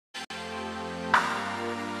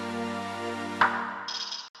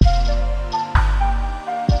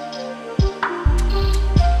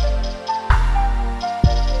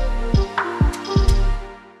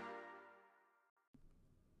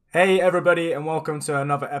Hey everybody, and welcome to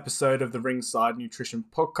another episode of the Ringside Nutrition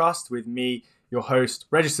Podcast with me, your host,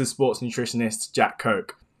 registered sports nutritionist Jack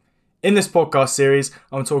Coke. In this podcast series,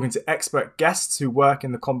 I'm talking to expert guests who work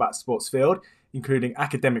in the combat sports field, including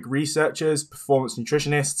academic researchers, performance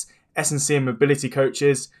nutritionists, S&C and mobility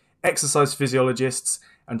coaches, exercise physiologists,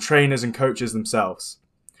 and trainers and coaches themselves.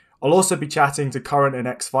 I'll also be chatting to current and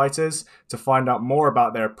ex-fighters to find out more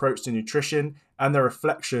about their approach to nutrition and their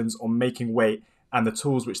reflections on making weight and the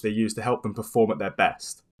tools which they use to help them perform at their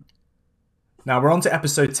best. Now we're on to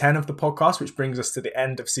episode 10 of the podcast, which brings us to the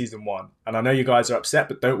end of season 1. And I know you guys are upset,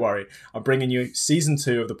 but don't worry. I'm bringing you season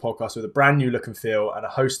 2 of the podcast with a brand new look and feel and a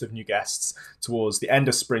host of new guests towards the end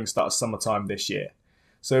of spring, start of summertime this year.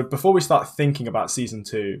 So before we start thinking about season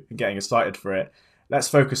 2 and getting excited for it, let's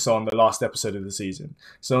focus on the last episode of the season.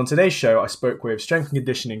 So on today's show, I spoke with strength and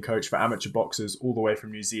conditioning coach for amateur boxers all the way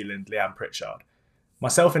from New Zealand, Leanne Prichard.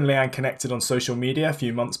 Myself and Leanne connected on social media a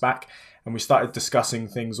few months back, and we started discussing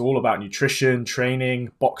things all about nutrition,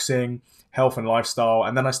 training, boxing, health and lifestyle,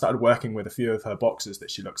 and then I started working with a few of her boxers that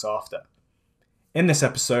she looks after. In this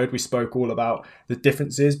episode, we spoke all about the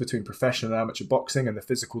differences between professional and amateur boxing and the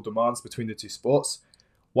physical demands between the two sports,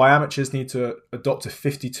 why amateurs need to adopt a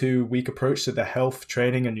 52-week approach to their health,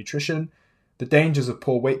 training and nutrition, the dangers of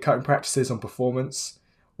poor weight cutting practices on performance,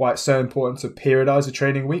 why it's so important to periodize a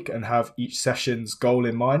training week and have each session's goal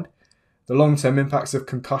in mind, the long-term impacts of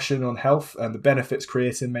concussion on health and the benefits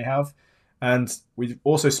creatine may have. And we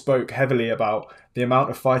also spoke heavily about the amount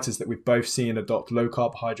of fighters that we've both seen adopt low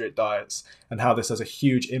carbohydrate diets and how this has a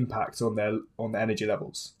huge impact on their energy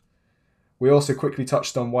levels. We also quickly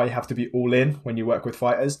touched on why you have to be all in when you work with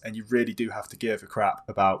fighters, and you really do have to give a crap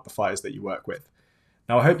about the fighters that you work with.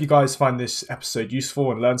 Now, I hope you guys find this episode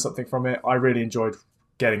useful and learn something from it. I really enjoyed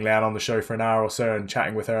getting Leanne on the show for an hour or so and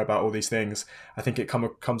chatting with her about all these things. I think it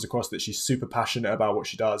comes across that she's super passionate about what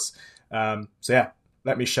she does. So yeah,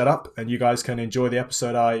 let me shut up and you guys can enjoy the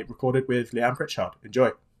episode I recorded with Leanne Prichard.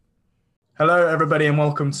 Enjoy. Hello, everybody, and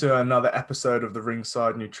welcome to another episode of the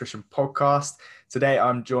Ringside Nutrition Podcast. Today,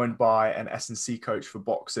 I'm joined by an S&C coach for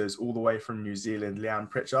boxers all the way from New Zealand, Leanne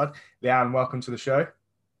Prichard. Leanne, welcome to the show.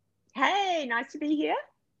 Hey, nice to be here.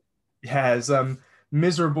 Yeah, it's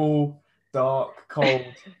miserable, dark, cold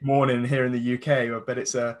morning here in the UK, but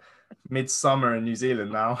it's a midsummer in New Zealand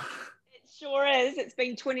now. It sure is. It's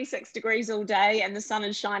been 26 degrees all day and the sun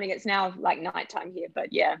is shining. It's now like nighttime here,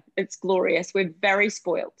 but yeah, it's glorious. We're very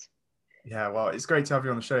spoilt. Yeah, well, it's great to have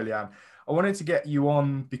you on the show, Leanne. I wanted to get you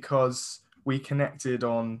on because we connected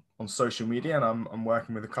on social media, and I'm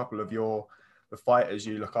working with a couple of the fighters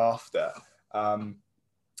you look after.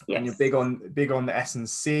 Yes. And you're big on the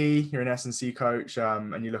S&C. You're an S&C coach,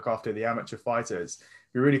 and you look after the amateur fighters.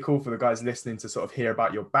 It'd be really cool for the guys listening to sort of hear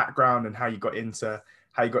about your background and how you got into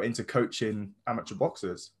coaching amateur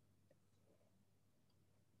boxers.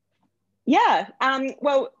 Yeah.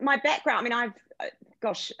 Well, my background, I mean,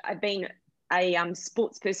 I've been a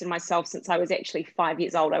sports person myself since I was actually 5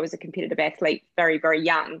 years old. I was a competitive athlete very, very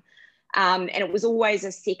young. And it was always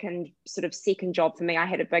a second job for me.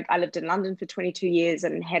 I lived in London for 22 years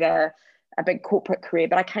and had a big corporate career,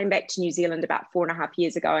 but I came back to New Zealand about 4.5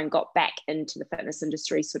 years ago and got back into the fitness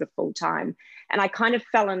industry sort of full time. And I kind of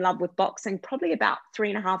fell in love with boxing probably about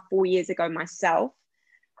 3.5, 4 years ago myself.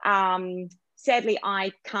 Sadly,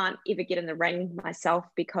 I can't ever get in the ring myself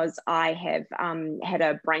because I have had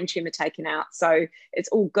a brain tumor taken out. So it's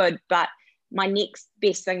all good. But my next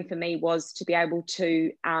best thing for me was to be able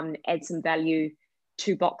to add some value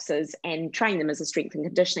to boxers and train them as a strength and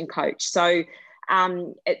conditioning coach. So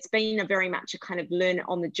it's been very much a kind of learn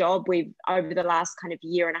on the job. Over the last kind of 1.5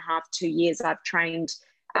 years, 2 years, I've trained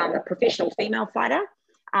a professional female fighter,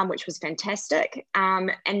 which was fantastic.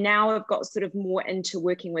 And now I've got sort of more into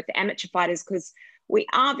working with amateur fighters because we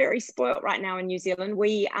are very spoilt right now in New Zealand.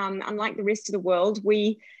 We, unlike the rest of the world,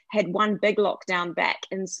 we had one big lockdown back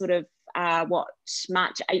in sort of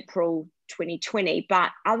March, April 2020.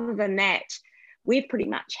 But other than that, we've pretty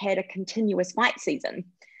much had a continuous fight season.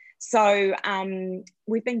 So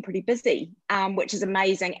we've been pretty busy, which is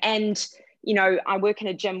amazing. And, you know, I work in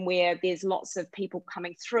a gym where there's lots of people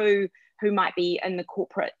coming through who might be in the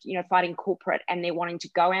corporate, fighting corporate, and they're wanting to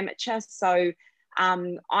go amateur. So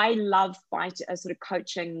I love sort of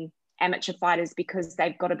coaching amateur fighters because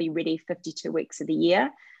they've got to be ready 52 weeks of the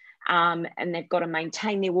year. And they've got to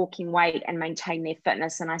maintain their walking weight and maintain their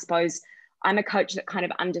fitness. And I suppose I'm a coach that kind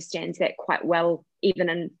of understands that quite well, even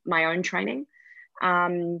in my own training.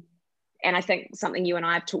 And I think something you and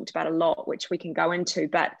I have talked about a lot, which we can go into,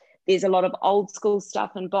 but there's a lot of old school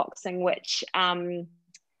stuff in boxing, which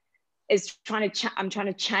is I'm trying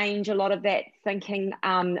to change a lot of that thinking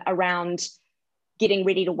around getting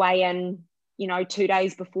ready to weigh in, 2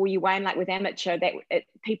 days before you weigh in. Like with amateur,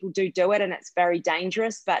 people do it, and it's very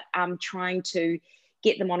dangerous, but trying to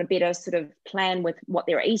get them on a better sort of plan with what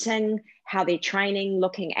they're eating, how they're training,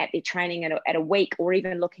 looking at their training at a week, or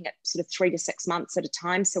even looking at sort of 3 to 6 months at a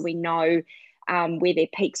time, so we know where their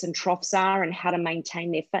peaks and troughs are and how to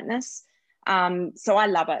maintain their fitness. So I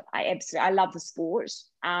love it. I love the sport.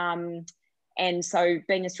 And so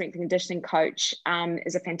being a strength and conditioning coach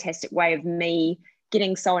is a fantastic way of me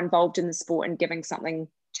getting so involved in the sport and giving something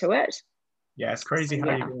to it. Yeah, it's crazy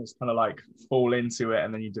how you almost kind of like fall into it,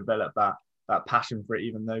 and then you develop that passion for it,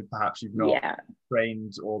 even though perhaps you've not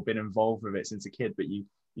trained or been involved with it since a kid, but you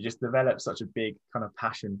just develop such a big kind of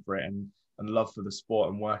passion for it and love for the sport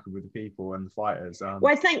and working with the people and the fighters.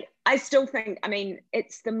 Well, I still think,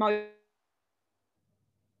 it's the most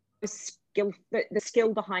skill, the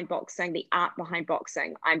skill behind boxing, the art behind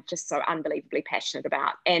boxing, I'm just so unbelievably passionate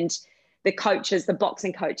about. And the coaches, the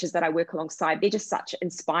boxing coaches that I work alongside, they're just such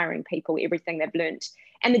inspiring people, everything they've learned.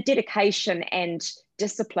 And the dedication and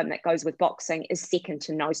discipline that goes with boxing is second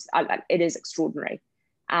to no. It is extraordinary.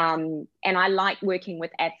 And I like working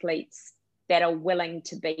with athletes that are willing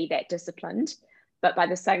to be that disciplined. But by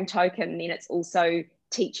the same token, then it's also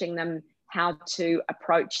teaching them how to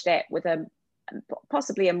approach that with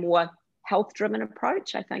possibly a more health-driven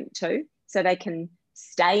approach, I think, too. So they can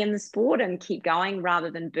stay in the sport and keep going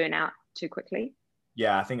rather than burn out too quickly.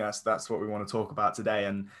 Yeah, I think that's what we want to talk about today.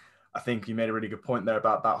 And I think you made a really good point there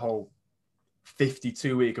about that whole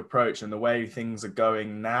 52-week approach and the way things are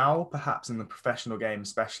going now, perhaps in the professional game,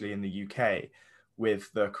 especially in the UK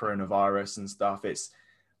with the coronavirus and stuff.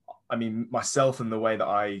 Myself and the way that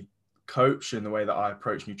I coach and the way that I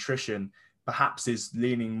approach nutrition perhaps is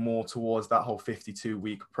leaning more towards that whole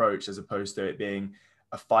 52-week approach, as opposed to it being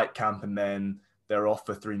a fight camp and then they're off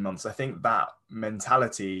for 3 months. I think that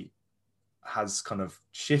mentality has kind of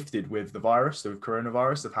shifted with the virus, with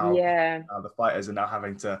coronavirus, of how the fighters are now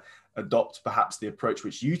having to adopt perhaps the approach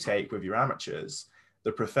which you take with your amateurs.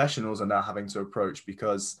 The professionals are now having to approach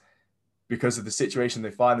because of the situation they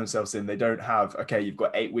find themselves in. They don't have, okay, you've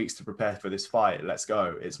got 8 weeks to prepare for this fight, let's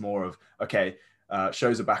go. It's more of, okay,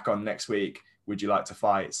 shows are back on next week, would you like to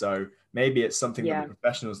fight? So maybe it's something for the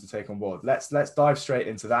professionals to take on board. Let's dive straight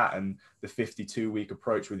into that and the 52-week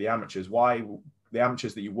approach with the amateurs. Why the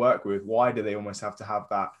amateurs that you work with, why do they almost have to have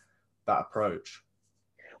that approach?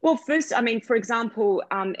 Well, first, for example,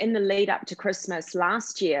 in the lead up to Christmas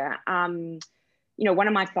last year, one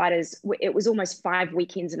of my fighters, it was almost 5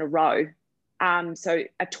 weekends in a row. So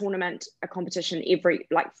a tournament, a competition every,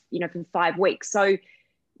 for 5 weeks. So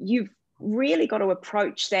you've really got to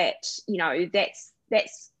approach that,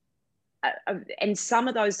 and some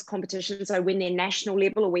of those competitions, so when they're national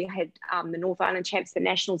level, or we had the North Island Champs, the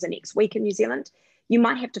nationals, the next week in New Zealand, you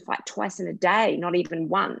might have to fight twice in a day, not even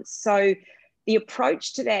once. So the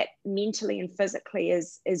approach to that mentally and physically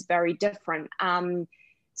is very different.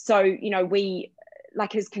 So, we,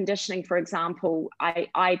 like his conditioning, for example,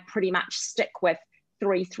 I pretty much stick with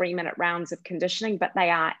 3-minute rounds of conditioning, but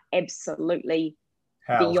they are absolutely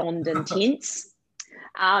beyond intense.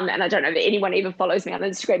 And I don't know if anyone even follows me on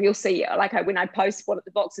Instagram, you'll see when I post what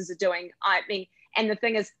the boxers are doing, and the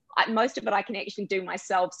thing is, most of it I can actually do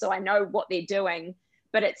myself, so I know what they're doing,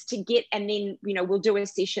 but it's to get, and then, we'll do a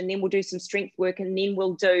session, then we'll do some strength work, and then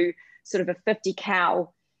we'll do sort of a 50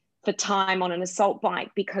 cal for time on an assault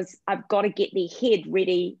bike, because I've got to get their head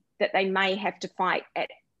ready that they may have to fight at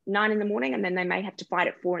 9 a.m, and then they may have to fight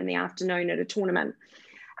at 4 p.m. at a tournament.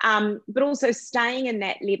 But also staying in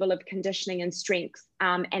that level of conditioning and strength,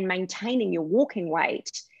 and maintaining your walking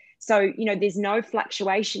weight. So, there's no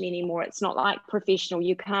fluctuation anymore. It's not like professional.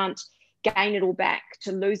 You can't gain it all back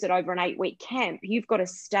to lose it over an 8-week camp. You've got to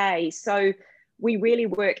stay. So we really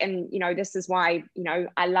work, and, this is why,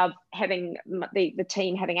 I love having the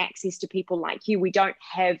team having access to people like you. We don't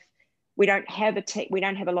have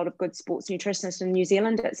a lot of good sports nutritionists in New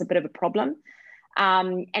Zealand. It's a bit of a problem.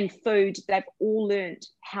 And food, they've all learned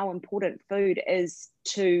how important food is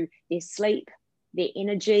to their sleep, their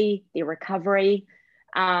energy, their recovery.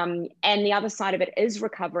 And the other side of it is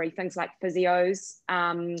recovery, things like physios,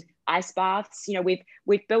 ice baths.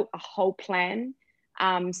 We've built a whole plan.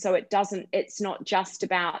 So it's not just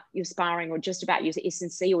about your sparring or just about your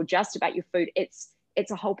S&C or just about your food. It's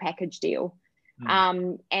a whole package deal.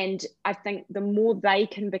 And I think the more they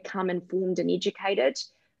can become informed and educated,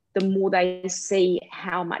 the more they see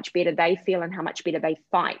how much better they feel and how much better they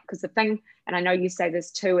fight. Because the thing, and I know you say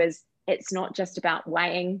this too, is it's not just about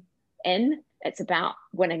weighing in, it's about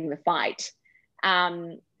winning the fight.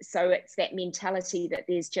 So it's that mentality that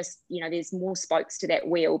there's just, there's more spokes to that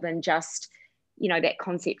wheel than just, that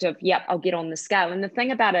concept of, yep, I'll get on the scale. And the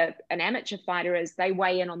thing about an amateur fighter is they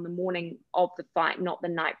weigh in on the morning of the fight, not the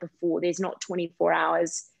night before. There's not 24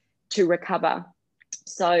 hours to recover.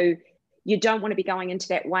 So you don't want to be going into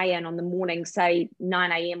that weigh-in on the morning, say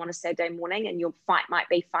 9 a.m. on a Saturday morning, and your fight might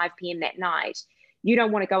be 5 p.m. that night. You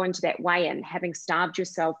don't want to go into that weigh-in having starved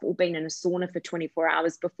yourself or been in a sauna for 24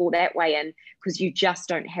 hours before that weigh-in, because you just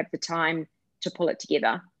don't have the time to pull it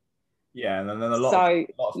together. Yeah, and then a lot of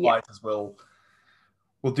fighters will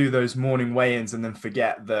do those morning weigh-ins and then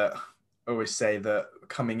forget that. I always say that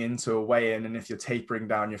coming into a weigh-in, and if you're tapering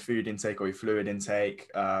down your food intake or your fluid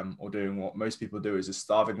intake, or doing what most people do is just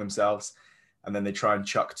starving themselves, and then they try and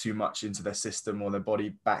chuck too much into their system or their body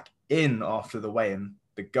back in after the weigh-in,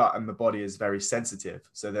 the gut and the body is very sensitive.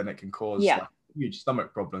 So then it can cause like huge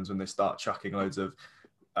stomach problems when they start chucking loads of,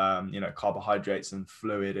 carbohydrates and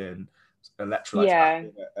fluid and electrolytes back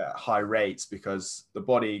in at high rates, because the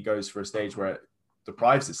body goes for a stage where it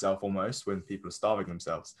deprives itself almost when people are starving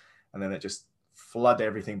themselves, and then it just flood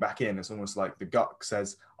everything back in. It's almost like the gut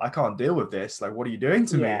says, I can't deal with this, like what are you doing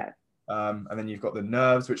to me? And then you've got the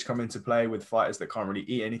nerves which come into play with fighters that can't really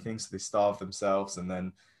eat anything, so they starve themselves, and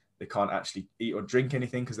then they can't actually eat or drink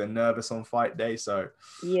anything because they're nervous on fight day. So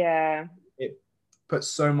it puts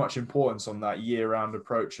so much importance on that year-round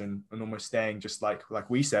approach, and almost staying just like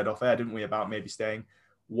we said off air, didn't we, about maybe staying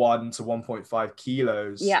 1 to 1.5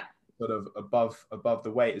 kilos sort of above the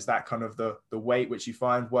weight. Is that kind of the weight which you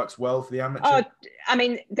find works well for the amateur? Oh, I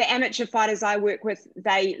mean, the amateur fighters I work with,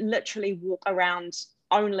 they literally walk around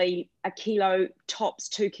only a kilo, tops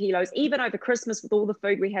 2 kilos, even over Christmas with all the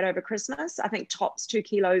food we had over Christmas, I think tops 2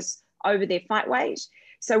 kilos over their fight weight.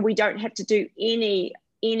 So we don't have to do any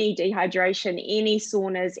dehydration, any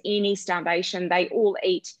saunas, any starvation. They all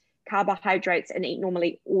eat carbohydrates and eat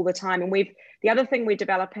normally all the time. And the other thing we're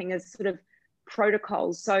developing is sort of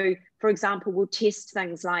protocols. So for example, we'll test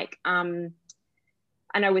things like,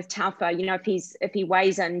 I know with Taufa, if he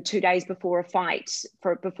weighs in 2 days before a fight,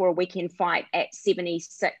 before a weekend fight at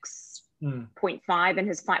 76.5 and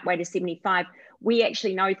his fight weight is 75, we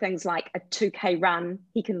actually know things like a 2K run,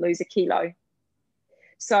 he can lose a kilo.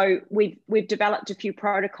 So we've developed a few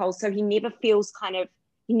protocols, so he never feels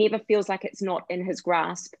like it's not in his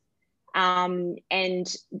grasp.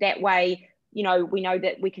 And that way, we know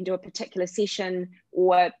that we can do a particular session,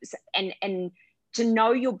 and to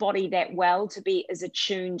know your body that well, to be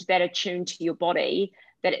attuned to your body,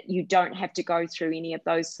 that you don't have to go through any of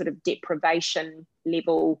those sort of deprivation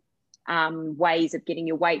level ways of getting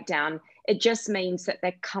your weight down. It just means that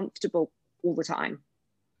they're comfortable all the time.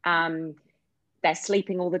 They're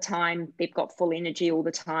sleeping all the time. They've got full energy all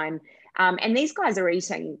the time. And these guys are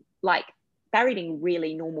eating they're eating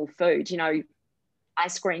really normal food,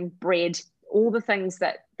 ice cream, bread, all the things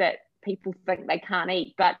that people think they can't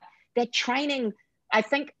eat, but they're training. I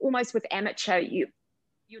think almost with amateur, your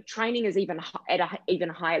training is even at an even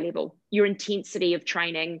higher level. Your intensity of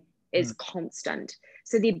training is constant.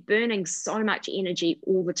 So they're burning so much energy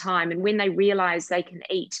all the time. And when they realize they can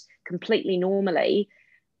eat completely normally,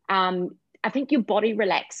 I think your body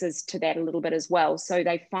relaxes to that a little bit as well. So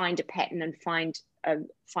they find a pattern and find a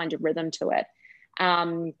rhythm to it.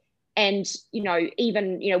 And,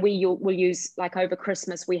 we'll use, like over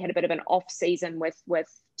Christmas, we had a bit of an off season with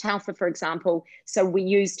Taufa, for example. So we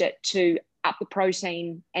used it to up the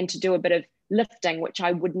protein and to do a bit of lifting, which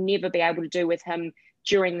I would never be able to do with him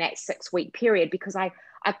during that 6-week period, because I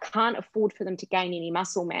can't afford for them to gain any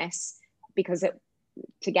muscle mass, because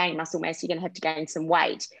to gain muscle mass, you're going to have to gain some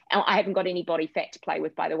weight. And I haven't got any body fat to play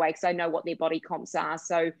with, by the way, because I know what their body comps are.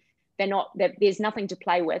 So there's nothing to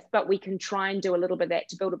play with, but we can try and do a little bit of that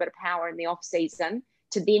to build a bit of power in the off season,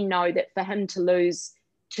 to then know that for him to lose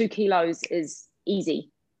 2 kilos is easy.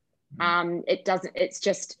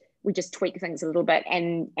 We just tweak things a little bit,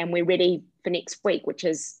 and we're ready for next week, which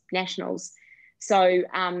is nationals. So,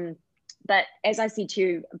 but as I said to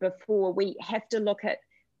you before, we have to look at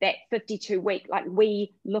that 52-week, like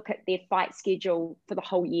we look at their fight schedule for the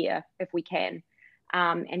whole year if we can,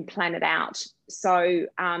 and plan it out. So,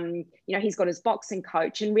 he's got his boxing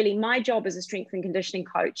coach, and really my job as a strength and conditioning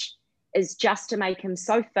coach is just to make him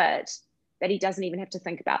so fit that he doesn't even have to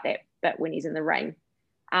think about that bit when he's in the ring.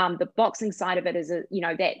 The boxing side of it is,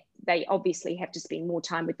 that they obviously have to spend more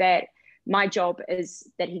time with that. My job is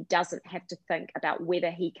that he doesn't have to think about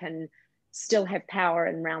whether he can still have power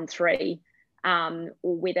in round 3, or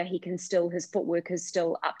whether his footwork is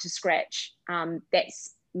still up to scratch.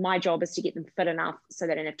 That's my job, is to get them fit enough so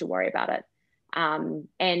they don't have to worry about it. I've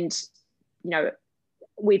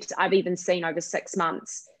even seen over 6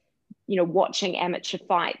 months, watching amateur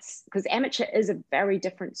fights, because amateur is a very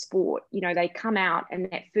different sport. They come out in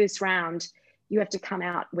that first round, you have to come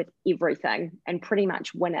out with everything and pretty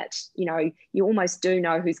much win it. You know, you almost do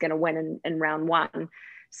know who's going to win in round one.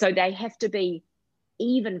 So they have to be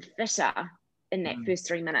even fitter in that first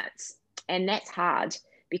 3 minutes. And that's hard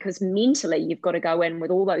because mentally you've got to go in with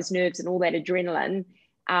all those nerves and all that adrenaline.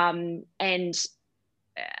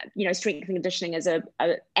 You know, strength and conditioning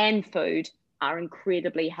and food are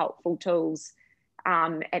incredibly helpful tools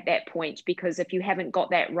at that point, because if you haven't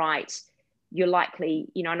got that right, you're likely,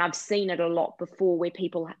 you know, and I've seen it a lot before where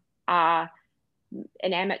people are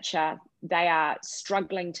an amateur, they are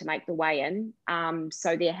struggling to make the weigh in.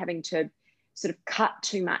 So they're having to sort of cut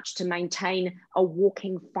too much to maintain a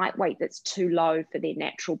walking fight weight that's too low for their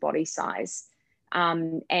natural body size.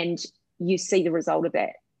 And you see the result of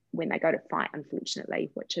that when they go to fight,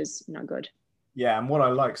 unfortunately, which is no good. Yeah, and what I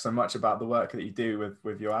like so much about the work that you do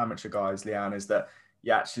with your amateur guys, Leanne, is that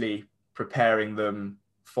you're actually preparing them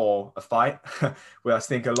for a fight. Where I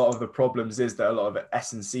think a lot of the problems is that a lot of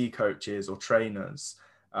S&C coaches or trainers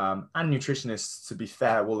and nutritionists, to be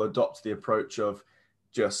fair, will adopt the approach of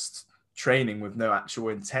just training with no actual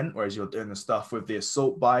intent, whereas you're doing the stuff with the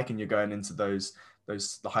assault bike and you're going into the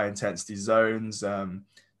high intensity zones,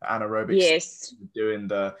 anaerobics, yes, doing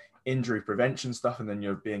the injury prevention stuff, and then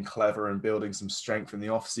you're being clever and building some strength in the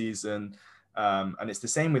off season. And it's the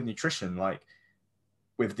same with nutrition, like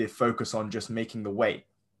with the focus on just making the weight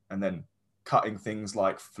and then cutting things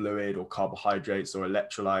like fluid or carbohydrates or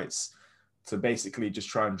electrolytes to basically just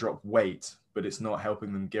try and drop weight, but it's not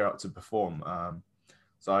helping them gear up to perform.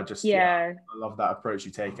 So I just, I love that approach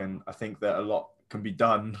you take. And I think that a lot can be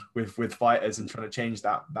done with fighters and trying to change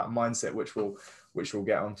that mindset, which we'll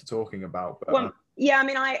get on to talking about. But, well, yeah, I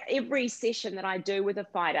mean, every session that I do with a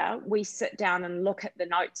fighter, we sit down and look at the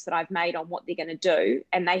notes that I've made on what they're going to do,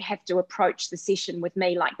 and they have to approach the session with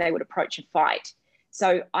me like they would approach a fight.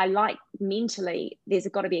 So I like mentally, there's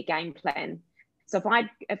got to be a game plan. So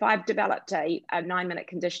if I've developed a 9-minute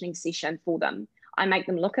conditioning session for them, I make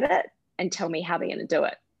them look at it and tell me how they're going to do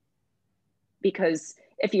it. Because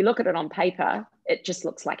if you look at it on paper, it just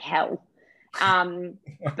looks like hell.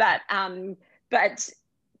 But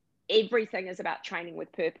everything is about training with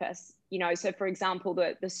purpose. You know, so for example,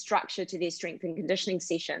 the structure to their strength and conditioning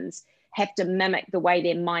sessions have to mimic the way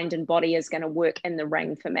their mind and body is going to work in the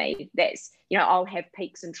ring for me. That's, you know, I'll have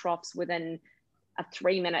peaks and troughs within a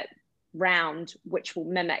 3-minute round, which will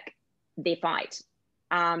mimic their fight.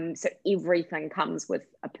 So everything comes with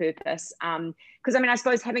a purpose. Because I mean, I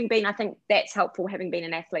suppose I think that's helpful, having been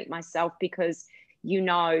an athlete myself, because you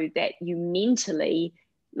know that you mentally,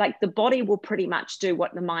 like, the body will pretty much do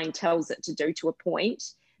what the mind tells it to do to a point.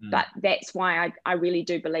 But that's why I really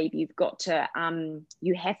do believe you've got to,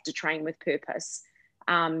 you have to train with purpose.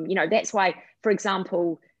 You know, that's why, for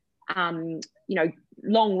example, you know,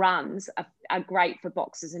 long runs are great for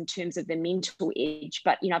boxers in terms of the mental edge.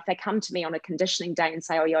 But, you know, if they come to me on a conditioning day and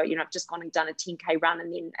say, oh, you know, I've just gone and done a 10K run,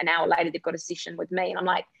 and then an hour later they've got a session with me, and I'm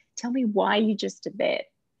like, tell me why you just did that.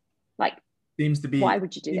 Like, why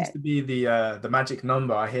would you do that? Seems to be the magic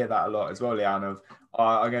number. I hear that a lot as well, Leanne, of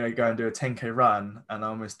I'm going to go and do a 10K run, and I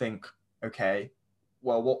almost think, okay,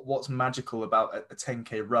 well, what's magical about a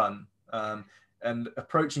 10K run? And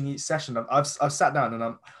approaching each session, I've sat down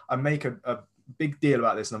and I make a big deal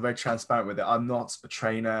about this, and I'm very transparent with it. I'm not a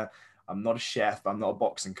trainer, I'm not a chef, I'm not a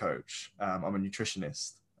boxing coach, I'm a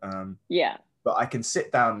nutritionist. But I can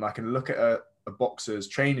sit down and I can look at a boxer's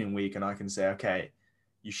training week, and I can say, okay,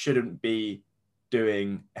 you shouldn't be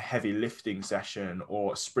doing a heavy lifting session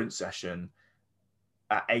or a sprint session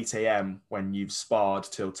at 8 a.m. when you've sparred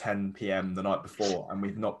till 10 p.m. the night before, and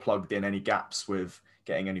we've not plugged in any gaps with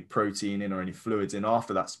getting any protein in or any fluids in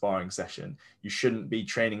after that sparring session. You shouldn't be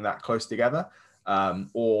training that close together.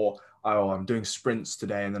 Or, I'm doing sprints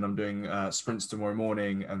today, and then I'm doing sprints tomorrow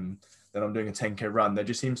morning, and then I'm doing a 10K run. There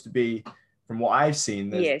just seems to be, from what I've seen,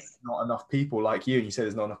 there's not enough people like you, and you say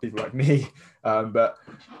there's not enough people like me, but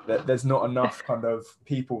there's not enough kind of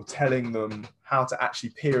people telling them how to actually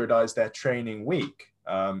periodize their training week.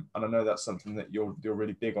 And I know that's something that you're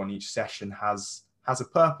really big on. Each session has a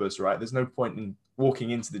purpose, right? There's no point in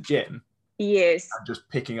walking into the gym and just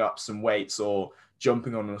picking up some weights or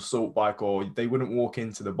jumping on an assault bike, or they wouldn't walk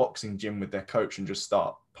into the boxing gym with their coach and just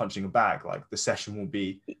start punching a bag. Like, the session will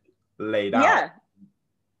be laid out.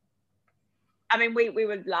 I mean, we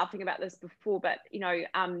were laughing about this before, but, you know,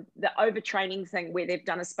 the overtraining thing where they've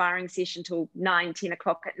done a sparring session till 9-10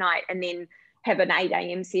 o'clock at night, and then have an 8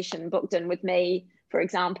 a.m. session booked in with me, for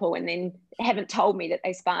example, and then haven't told me that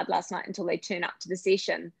they sparred last night until they turn up to the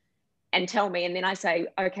session and tell me. And then I say,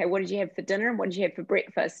 okay, what did you have for dinner and what did you have for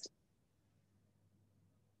breakfast?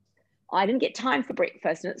 I didn't get time for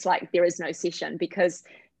breakfast. And it's like, there is no session, because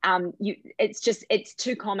it's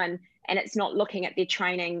too common, and it's not looking at their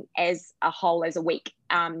training as a whole, as a week,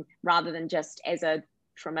 rather than just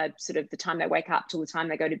from a sort of the time they wake up till the time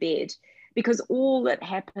they go to bed, because all that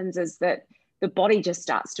happens is that the body just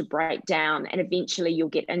starts to break down, and eventually you'll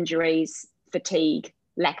get injuries, fatigue,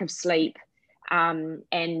 lack of sleep,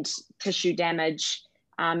 and tissue damage.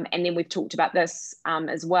 And then we've talked about this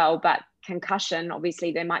as well, but concussion,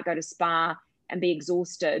 obviously they might go to spa and be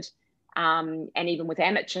exhausted. And even with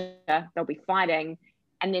amateur, they'll be fighting.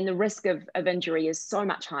 And then the risk of injury is so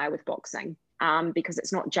much higher with boxing, because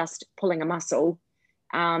it's not just pulling a muscle,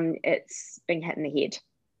 it's being hit in the head.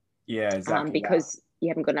 Yeah, exactly. Because you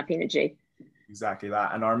haven't got enough energy. Exactly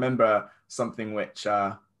that. And I remember something which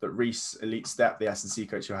that Reese Elite Step, the S&C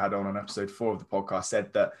coach who I had on episode 4 of the podcast,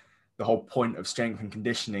 said that the whole point of strength and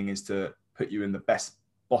conditioning is to put you in the best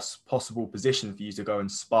possible position for you to go and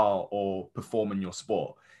spar or perform in your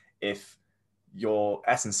sport. If your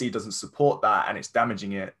S&C doesn't support that and it's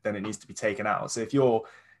damaging it, then it needs to be taken out. So if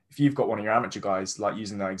you've got one of your amateur guys, like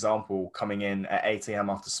using that example, coming in at 8 a.m.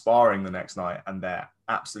 after sparring the next night and they're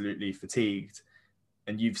absolutely fatigued,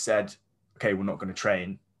 and you've said, okay, we're not going to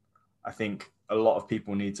train, I think a lot of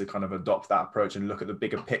people need to kind of adopt that approach and look at the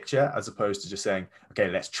bigger picture, as opposed to just saying, okay,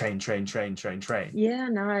 let's train. Yeah,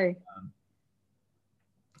 no.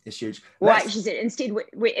 It's huge. Well, actually, instead what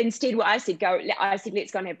I said,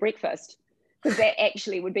 let's go and have breakfast, because that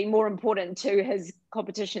actually would be more important to his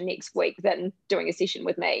competition next week than doing a session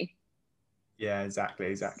with me. Yeah,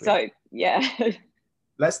 exactly. So, yeah.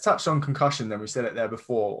 Let's touch on concussion then. We said it there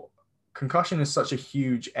before. Concussion is such a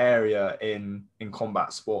huge area in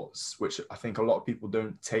combat sports, which I think a lot of people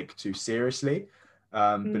don't take too seriously,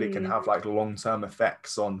 but it can have like long-term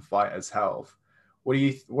effects on fighters' health.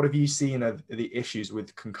 What have you seen are the issues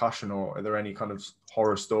with concussion, or are there any kind of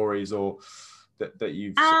horror stories or that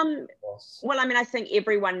you've well, I mean, I think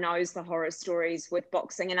everyone knows the horror stories with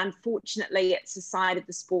boxing, and unfortunately it's a side of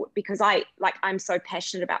the sport, because I'm so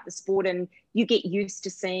passionate about the sport, and you get used to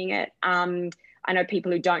seeing it. I know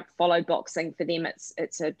people who don't follow boxing, for them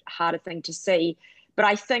it's a harder thing to see. But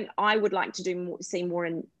I think I would like to see more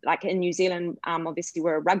in New Zealand. Obviously,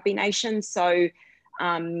 we're a rugby nation, so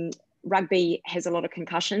rugby has a lot of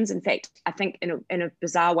concussions. In fact, I think in a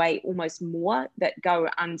bizarre way, almost more that go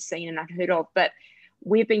unseen and unheard of. But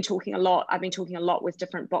I've been talking a lot with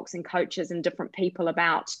different boxing coaches and different people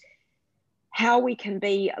about how we can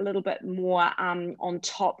be a little bit more on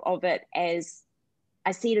top of it, as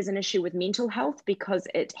I see it as an issue with mental health, because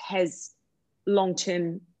it has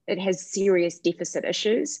serious deficit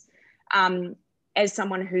issues. As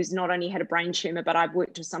someone who's not only had a brain tumor, but I've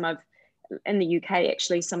worked with in the UK,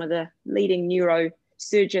 actually, some of the leading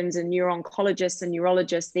neurosurgeons and neuro-oncologists and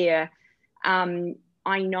neurologists there.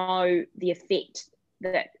 I know the effect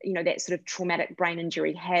that, that sort of traumatic brain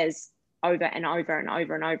injury has over and over and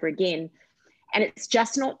over and over again. And it's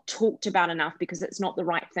just not talked about enough, because it's not the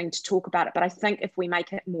right thing to talk about it. But I think if we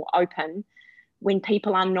make it more open, when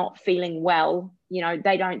people are not feeling well,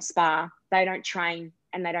 they don't spar, they don't train,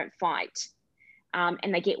 and they don't fight.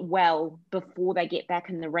 And they get well before they get back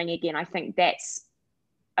in the ring again. I think that's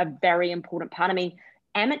a very important part. I mean,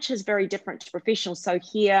 amateur is very different to professional. So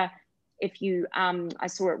here, if you, I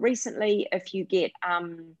saw it recently, if you get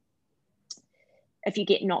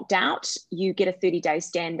knocked out, you get a 30-day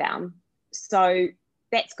stand down. So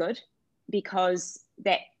that's good, because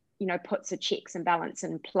that, puts a checks and balance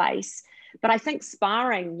in place. But I think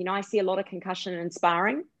sparring, I see a lot of concussion in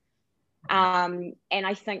sparring. And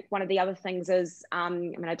I think one of the other things is, I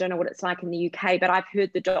don't know what it's like in the UK, but I've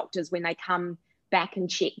heard the doctors, when they come back and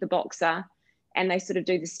check the boxer, and they sort of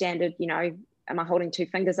do the standard, am I holding 2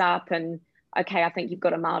 fingers up? And okay, I think you've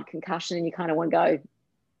got a mild concussion, and you kind of want to go,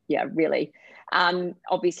 yeah, really.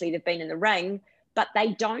 Obviously they've been in the ring, but they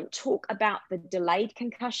don't talk about the delayed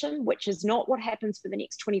concussion, which is not what happens for the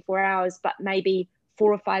next 24 hours, but maybe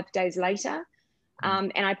 4 or 5 days later.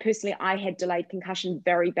 And I had delayed concussion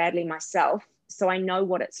very badly myself, so I know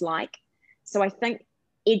what it's like. So I think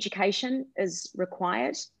education is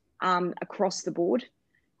required across the board.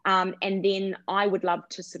 And then I would love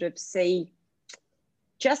to sort of see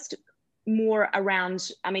just more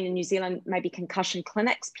around, in New Zealand, maybe concussion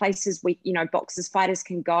clinics, places where, boxers, fighters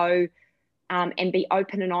can go and be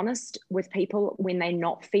open and honest with people when they're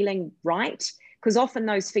not feeling right. Because often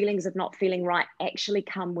those feelings of not feeling right actually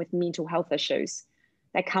come with mental health issues.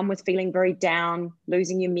 They come with feeling very down,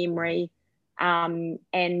 losing your memory. And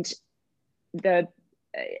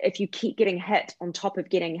if you keep getting hit on top of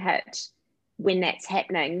getting hit when that's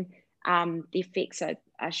happening, the effects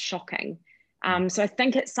are shocking. So I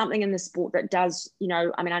think it's something in the sport that does, I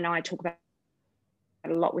know I talk about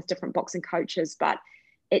it a lot with different boxing coaches, but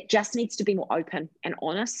it just needs to be more open and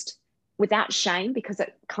honest without shame, because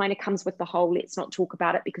it kind of comes with the whole let's not talk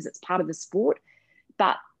about it because it's part of the sport.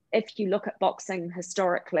 But if you look at boxing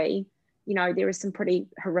historically, you know, there are some pretty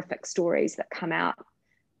horrific stories that come out,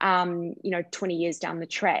 you know, 20 years down the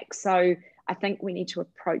track. So I think we need to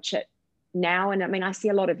approach it now. And I mean, I see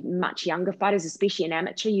a lot of much younger fighters, especially in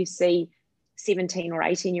amateur. You see 17 or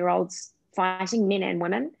 18-year-olds fighting, men and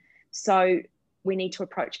women. So we need to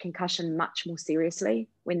approach concussion much more seriously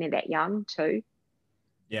when they're that young too.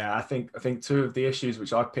 Yeah, I think two of the issues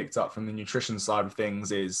which I picked up from the nutrition side of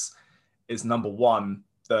things is number one,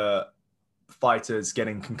 the fighters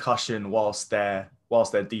getting concussion whilst they're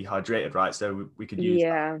dehydrated, right? So we could use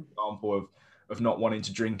that example of not wanting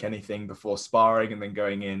to drink anything before sparring and then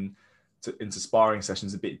going into sparring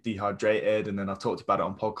sessions a bit dehydrated. And then I've talked about it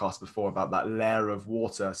on podcasts before about that layer of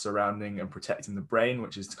water surrounding and protecting the brain,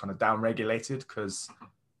 which is kind of down regulated because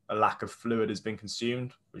a lack of fluid has been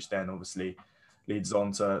consumed, which then obviously leads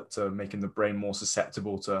on to making the brain more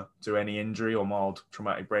susceptible to any injury or mild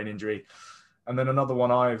traumatic brain injury. And then another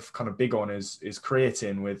one I've kind of big on is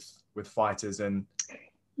creatine with fighters. And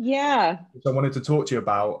yeah, which I wanted to talk to you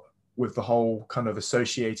about with the whole kind of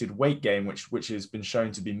associated weight gain, which has been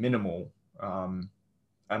shown to be minimal and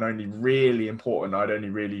only really important. I'd only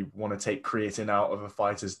really want to take creatine out of a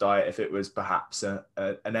fighter's diet if it was perhaps an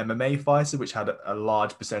MMA fighter, which had a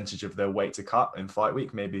large percentage of their weight to cut in fight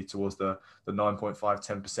week, maybe towards the 9.5,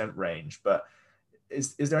 10% range. But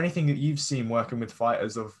is there anything that you've seen working with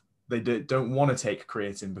fighters of they don't want to take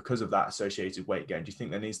creatine because of that associated weight gain? Do you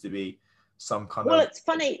think there needs to be some kind of... Well, it's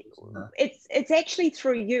funny. It's actually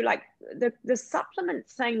through you, like the supplement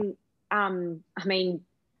thing. I mean,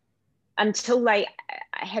 until they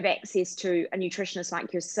have access to a nutritionist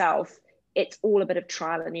like yourself, it's all a bit of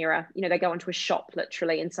trial and error. You know, they go into a shop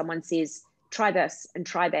literally and someone says, try this and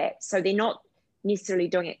try that. So they're not necessarily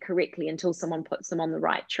doing it correctly until someone puts them on the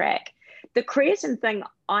right track. The creatine thing,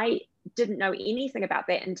 I didn't know anything about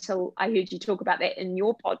that until I heard you talk about that in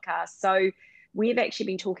your podcast. So we've actually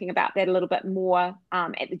been talking about that a little bit more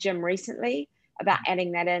at the gym recently, about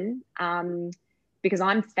adding that in, because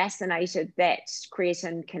I'm fascinated that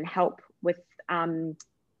creatine can help with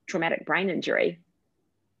traumatic brain injury.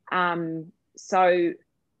 So,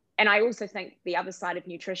 and I also think the other side of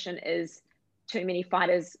nutrition is too many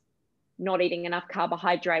fighters not eating enough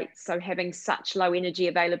carbohydrates, so having such low energy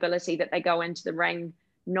availability that they go into the ring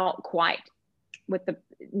not quite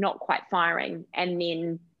firing, and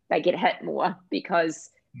then they get hit more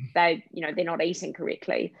because they're not eating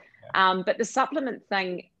correctly. Yeah. But the supplement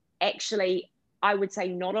thing, actually, I would say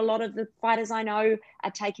not a lot of the fighters I know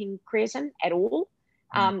are taking creatine at all.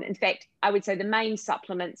 In fact, I would say the main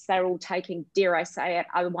supplements they're all taking, dare I say it,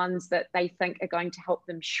 are the ones that they think are going to help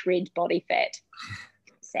them shred body fat.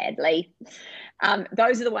 Sadly,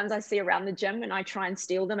 those are the ones I see around the gym, and I try and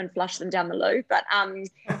steal them and flush them down the loo. But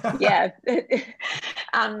yeah,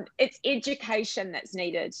 it's education that's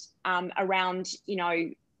needed around,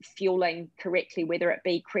 fueling correctly, whether it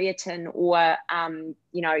be creatine or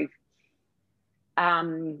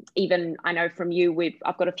even I know from you,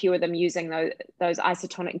 I've got a few of them using those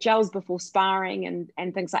isotonic gels before sparring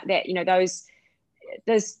and things like that.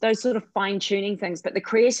 There's those sort of fine tuning things, but the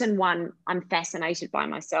creatine one, I'm fascinated by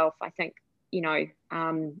myself. I think,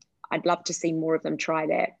 I'd love to see more of them try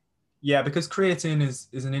that. Yeah, because creatine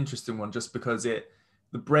is an interesting one, just because the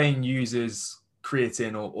brain uses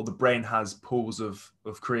creatine or the brain has pools of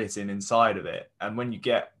creatine inside of it. And when you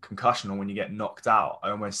get concussion or when you get knocked out,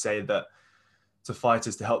 I almost say that to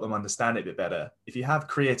fighters to help them understand it a bit better. If you have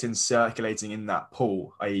creatine circulating in that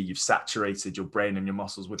pool, i.e. you've saturated your brain and your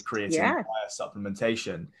muscles with creatine via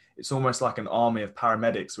supplementation, it's almost like an army of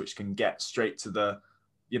paramedics which can get straight to the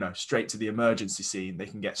emergency scene. They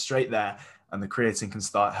can get straight there and the creatine can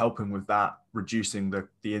start helping with that, reducing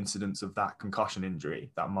the incidence of that concussion injury,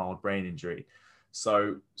 that mild brain injury.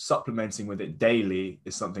 So supplementing with it daily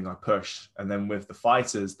is something I push. And then with the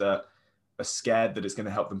fighters that are scared that it's going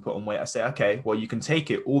to help them put on weight, I say, okay, well, you can take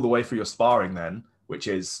it all the way through your sparring then, which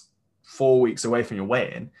is 4 weeks away from your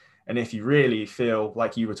weigh-in. And if you really feel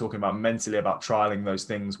like you were talking about mentally about trialing those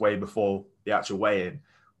things way before the actual weigh-in,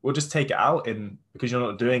 we'll just take it out because you're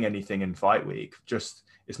not doing anything in fight week. Just,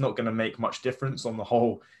 it's not going to make much difference on the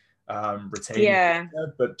whole retaining. Yeah.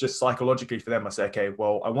 But just psychologically for them, I say, okay,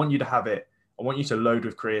 well, I want you to have it. I want you to load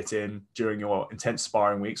with creatine during your intense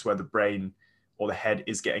sparring weeks where the brain or the head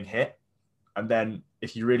is getting hit. And then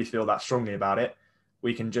if you really feel that strongly about it,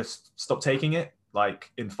 we can just stop taking it,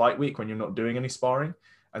 like in fight week when you're not doing any sparring.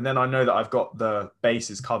 And then I know that I've got the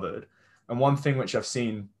bases covered. And one thing which I've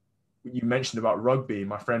seen, you mentioned about rugby,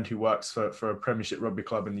 my friend who works for a Premiership rugby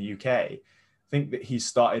club in the UK, think that he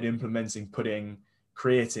started implementing putting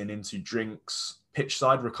creatine into drinks, pitch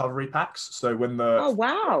side recovery packs. So Oh,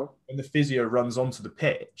 wow. when the physio runs onto the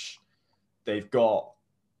pitch, they've got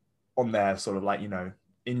on their sort of like,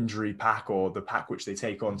 injury pack or the pack which they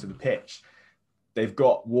take onto the pitch, they've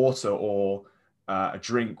got water or a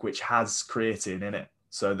drink which has creatine in it,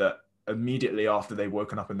 so that immediately after they've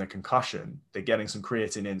woken up in their concussion, they're getting some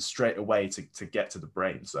creatine in straight away to get to the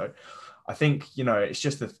brain. So I think, it's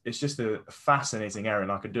just a fascinating area,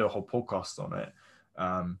 and I could do a whole podcast on it.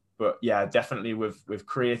 But yeah, definitely with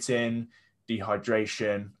creatine,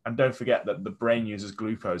 dehydration, and don't forget that the brain uses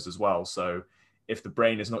glucose as well. So if the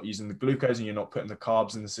brain is not using the glucose and you're not putting the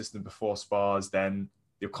carbs in the system before spars, then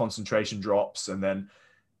your concentration drops. And then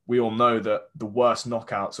we all know that the worst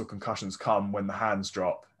knockouts or concussions come when the hands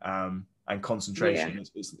drop, and concentration.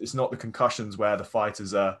 Yeah. It's not the concussions where the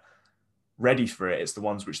fighters are ready for it. It's the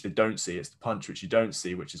ones which they don't see. It's the punch which you don't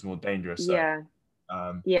see, which is more dangerous. Yeah.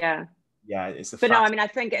 So, yeah, it's a. But no, I mean, I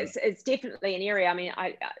think it's definitely an area. I mean,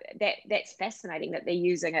 that's fascinating that they're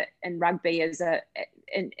using it in rugby as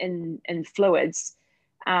in fluids,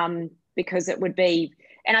 because it would be.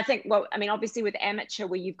 And I think, well, I mean, obviously with amateur,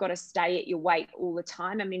 where you've got to stay at your weight all the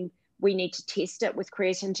time. I mean, we need to test it with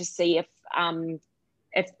creatine to see if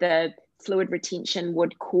the fluid retention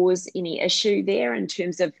would cause any issue there in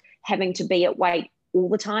terms of having to be at weight all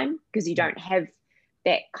the time, because you don't have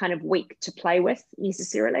that kind of week to play with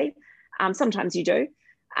necessarily. Sometimes you do.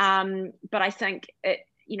 But I think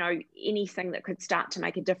anything that could start to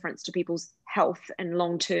make a difference to people's health and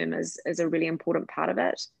long-term is a really important part of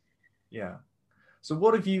it. Yeah. So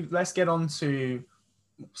let's get on to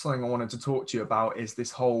something I wanted to talk to you about, is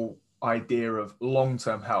this whole idea of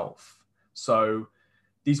long-term health. So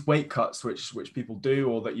these weight cuts, which people do,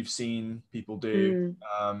 or that you've seen people do,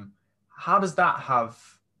 how does that have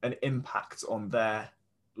an impact on their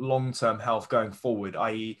long-term health going forward?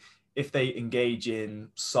 I.e., if they engage in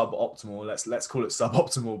suboptimal, let's call it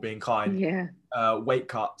suboptimal, being kind, weight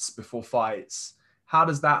cuts before fights, how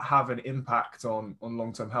does that have an impact on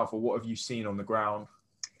long-term health, or what have you seen on the ground?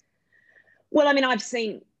 Well, I mean, I've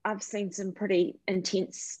seen some pretty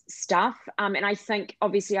intense stuff. And I think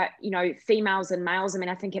obviously, females and males, I mean,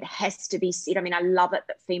 I think it has to be said. I mean, I love it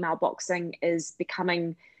that female boxing is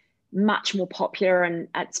becoming much more popular, and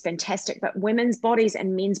it's fantastic, but women's bodies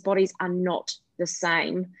and men's bodies are not the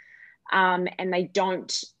same. And they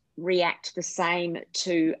don't react the same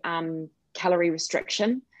to calorie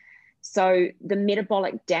restriction. So the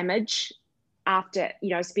metabolic damage after,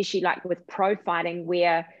 especially like with pro fighting,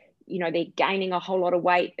 where, they're gaining a whole lot of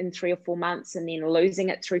weight in 3 or 4 months and then losing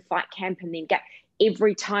it through fight camp, and then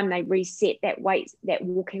every time they reset that weight, that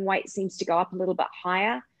walking weight seems to go up a little bit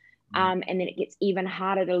higher. And then it gets even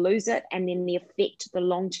harder to lose it. And then the effect, the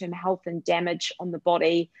long-term health and damage on the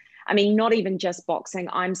body. I mean, not even just boxing.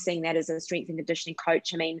 I'm seeing that as a strength and conditioning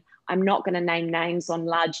coach. I mean, I'm not going to name names on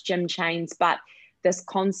large gym chains, but this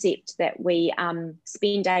concept that we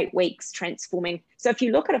spend 8 weeks transforming. So if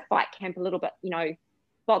you look at a fight camp a little bit,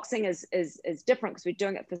 boxing is different because we're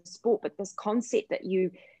doing it for sport, but this concept that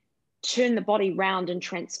you turn the body round and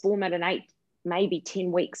transform it in 8, maybe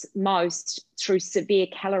 10 weeks most through severe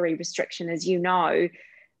calorie restriction, as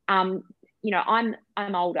I'm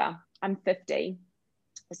older, I'm 50.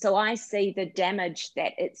 So I see the damage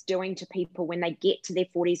that it's doing to people when they get to their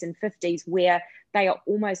 40s and 50s, where they are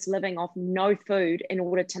almost living off no food in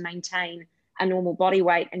order to maintain a normal body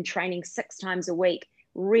weight and training 6 times a week,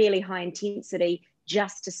 really high intensity,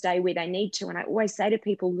 just to stay where they need to. And I always say to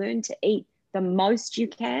people, learn to eat the most you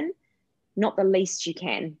can, not the least you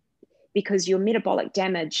can, because your metabolic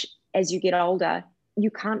damage as you get older,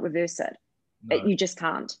 you can't reverse it. No. You just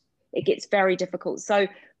can't. It gets very difficult. So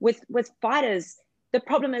with fighters, the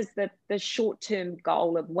problem is that the short-term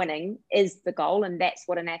goal of winning is the goal, and that's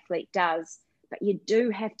what an athlete does. But you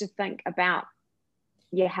do have to think about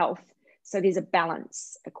your health. So there's a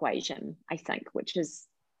balance equation, I think, which is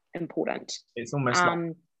important. It's almost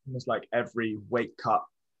like every weight cut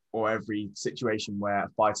or every situation where a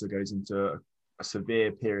fighter goes into a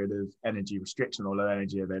severe period of energy restriction or low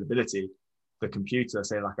energy availability, the computer,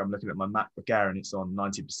 say like I'm looking at my MacBook Air and it's on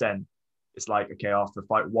 90%, it's like, okay, after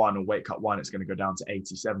fight 1 or weight cut 1, it's going to go down to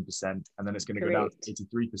 87%, and then it's going to go down to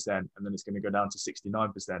 83%, and then it's going to go down to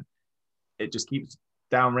 69%. It just keeps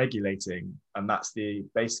down regulating, and that's your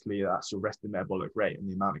resting metabolic rate, and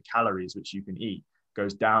the amount of calories which you can eat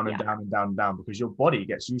goes down and down and down and down, because your body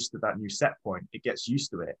gets used to that new set point. It gets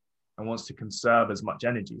used to it and wants to conserve as much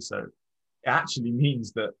energy. So it actually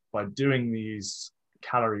means that by doing these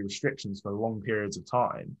calorie restrictions for long periods of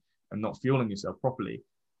time and not fueling yourself properly,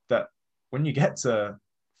 that when you get to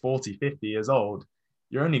 40, 50 years old,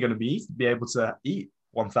 you're only going to be able to eat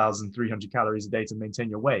 1,300 calories a day to maintain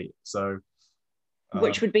your weight. So,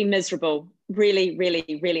 which would be miserable, really,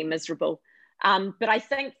 really, really miserable. But I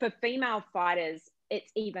think for female fighters,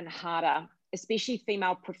 it's even harder, especially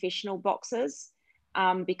female professional boxers,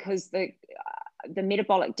 because the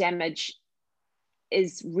metabolic damage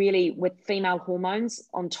is really, with female hormones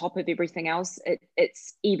on top of everything else,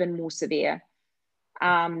 it's even more severe.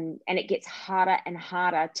 And it gets harder and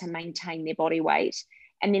harder to maintain their body weight.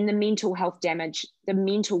 And then the mental health damage,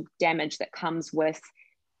 that comes with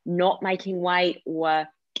not making weight or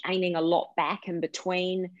gaining a lot back in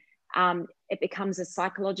between, it becomes as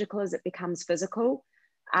psychological as it becomes physical.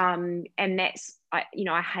 And that's, I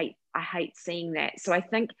hate seeing that. So I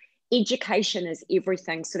think education is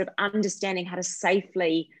everything, sort of understanding how to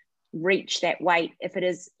safely reach that weight. If it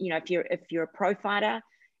is, if you're a pro fighter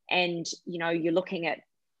and, you're looking at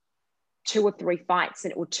 2 or 3 fights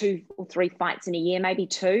or 2 or 3 fights in a year, maybe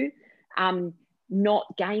 2, not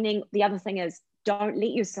gaining. The other thing is, don't let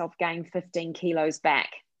yourself gain 15 kilos back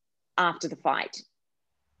after the fight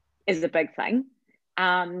is a big thing.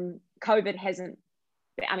 COVID hasn't,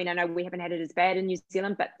 I know we haven't had it as bad in New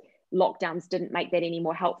Zealand, but lockdowns didn't make that any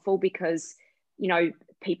more helpful because,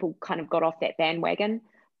 people kind of got off that bandwagon.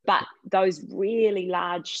 But those really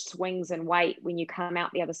large swings in weight when you come out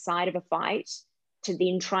the other side of a fight to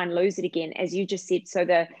then try and lose it again, as you just said. So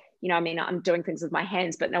I'm doing things with my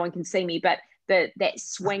hands, but no one can see me, but that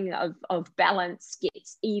swing of balance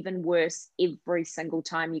gets even worse every single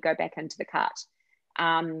time you go back into the cut.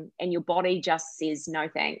 And your body just says, no,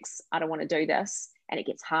 thanks, I don't want to do this. And it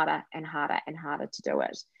gets harder and harder and harder to do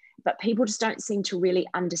it. But people just don't seem to really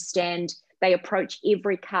understand. They approach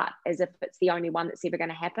every cut as if it's the only one that's ever going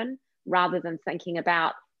to happen, rather than thinking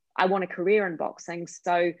about, I want a career in boxing,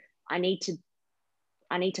 so I need to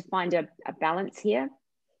find a balance here,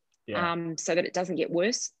 so that it doesn't get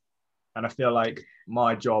worse. And I feel like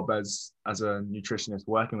my job as a nutritionist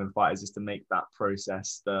working with fighters is to make that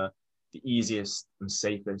process the easiest and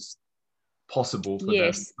safest possible for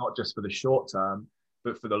them, not just for the short term,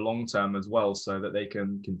 but for the long term as well, so that they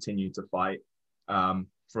can continue to fight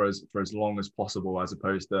for as long as possible, as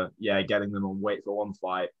opposed to getting them on weight for one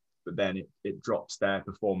fight, but then it drops their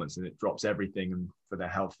performance and it drops everything, and for their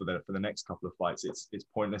health for the next couple of fights, it's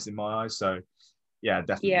pointless in my eyes. So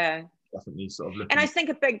definitely sort of looking. And I think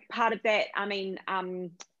a big part of that,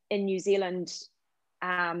 in New Zealand,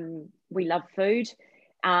 we love food.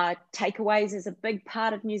 Takeaways is a big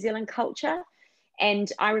part of New Zealand culture. And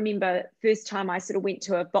I remember first time I sort of went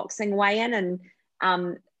to a boxing weigh-in,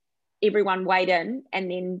 and everyone weighed in, and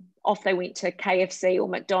then off they went to KFC or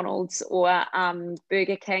McDonald's or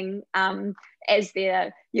Burger King as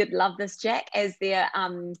their, you'd love this, Jack, as their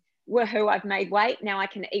woohoo, I've made weight, now I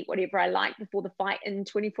can eat whatever I like before the fight in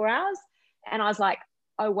 24 hours. And I was like,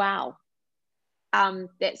 oh wow,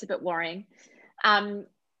 that's a bit worrying.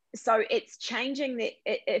 So it's changing that.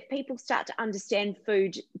 If people start to understand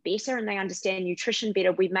food better and they understand nutrition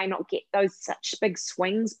better, we may not get those such big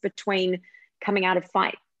swings between coming out of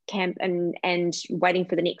fight camp and waiting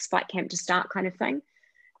for the next fight camp to start, kind of thing.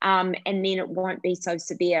 And then it won't be so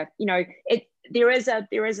severe. There is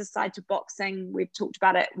a side to boxing, we've talked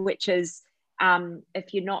about it, which is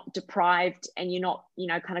if you're not deprived and you're not,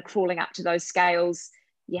 kind of crawling up to those scales,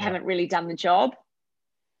 you haven't really done the job.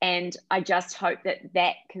 And I just hope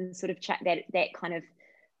that can sort of that kind of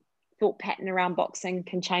thought pattern around boxing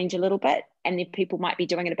can change a little bit, and then people might be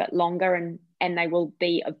doing it a bit longer, and they will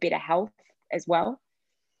be of better health as well.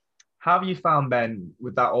 How have you found then,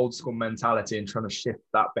 with that old school mentality and trying to shift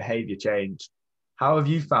that behavior change, how have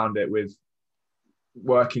you found it with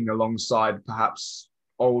working alongside perhaps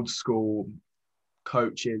old school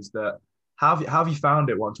coaches? How have you found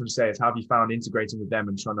it? What I'm trying to say is, how have you found integrating with them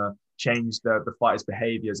and trying to change the fighters'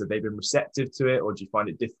 behaviors? Have they been receptive to it, or do you find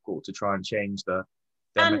it difficult to try and change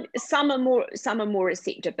some are more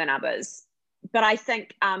receptive than others, but I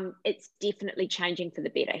think it's definitely changing for the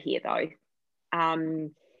better here, though.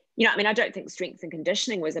 I don't think strength and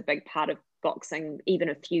conditioning was a big part of boxing even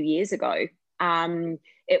a few years ago.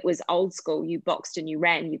 It was old school. You boxed and you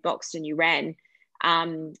ran, you boxed and you ran.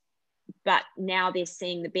 But now they're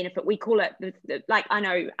seeing the benefit. We call it, like, I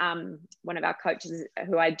know one of our coaches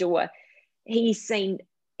who I adore, he says,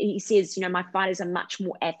 my fighters are much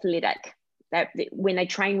more athletic. When they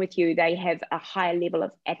train with you, they have a higher level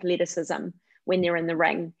of athleticism when they're in the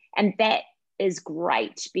ring. And that is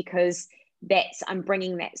great, because I'm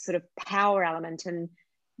bringing that sort of power element. And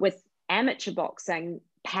with amateur boxing,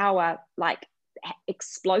 power, like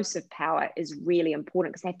explosive power, is really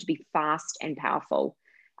important, because they have to be fast and powerful.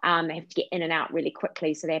 They have to get in and out really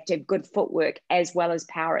quickly. So they have to have good footwork as well as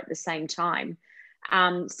power at the same time.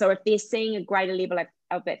 So if they're seeing a greater level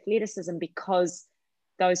of athleticism because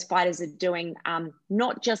those fighters are doing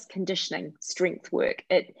not just conditioning, strength work.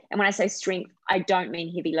 And when I say strength, I don't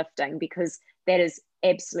mean heavy lifting, because that is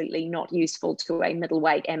absolutely not useful to a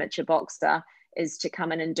middleweight amateur boxer, is to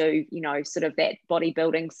come in and do, sort of that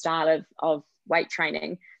bodybuilding style of weight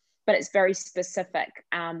training. But it's very specific,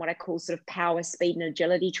 what I call sort of power, speed, and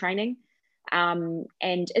agility training. And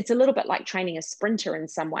it's a little bit like training a sprinter in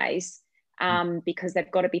some ways, because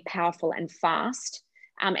they've got to be powerful and fast.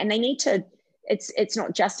 And they need to, it's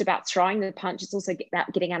not just about throwing the punch, it's also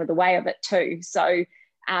about getting out of the way of it too. So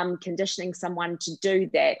conditioning someone to do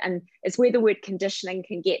that. And it's where the word conditioning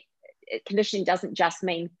conditioning doesn't just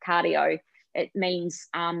mean cardio. It means,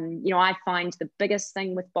 I find the biggest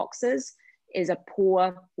thing with boxers is a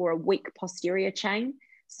poor or a weak posterior chain.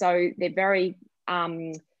 So they're very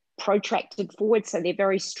protracted forward. So they're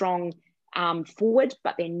very strong forward,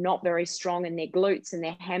 but they're not very strong in their glutes and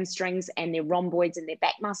their hamstrings and their rhomboids and their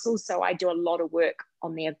back muscles. So I do a lot of work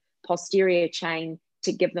on their posterior chain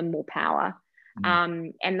to give them more power.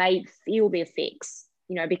 And they feel the effects,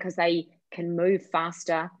 because they can move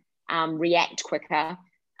faster, react quicker,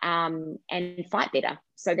 and fight better.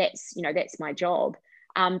 So that's my job.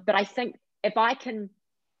 But I think if I can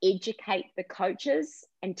educate the coaches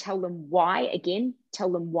and tell them why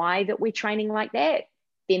that we're training like that,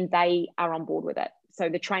 then they are on board with it. So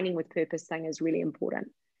the training with purpose thing is really important.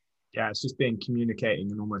 Yeah, it's just being communicating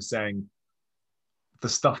and almost saying the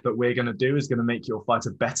stuff that we're going to do is going to make your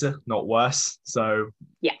fighter better, not worse. So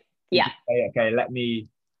yeah, say, okay, let me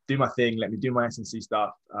do my thing, let me do my S&C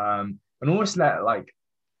stuff, and almost let like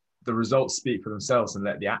the results speak for themselves and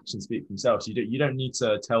let the actions speak for themselves. You don't need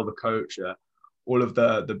to tell the coach all of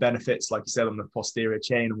the benefits, like you said, on the posterior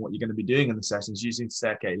chain and what you're going to be doing in the sessions. You just need to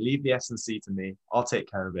say, okay, leave the S&C to me, I'll take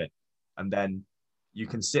care of it. And then you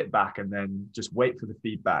can sit back and then just wait for the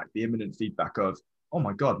feedback, the imminent feedback of, oh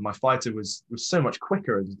my God, my fighter was so much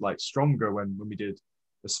quicker and like stronger when we did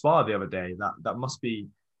the spar the other day. That must be,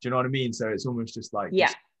 do you know what I mean? So it's almost just like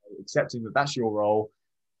just accepting that that's your role,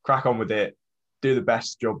 crack on with it, do the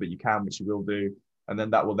best job that you can, which you will do. And then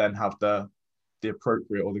that will then have the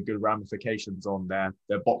appropriate or the good ramifications on their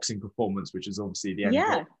boxing performance, which is obviously the end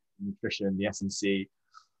goal, nutrition, the S&C,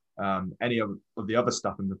 any of the other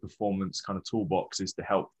stuff in the performance kind of toolbox is to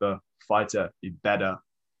help the fighter be better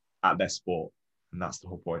at their sport. And that's the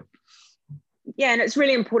whole point. Yeah, and it's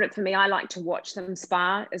really important for me. I like to watch them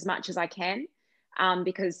spar as much as I can,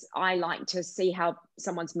 because I like to see how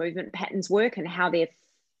someone's movement patterns work and how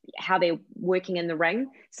they're working in the ring,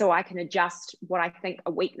 so I can adjust what I think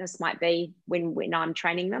a weakness might be when I'm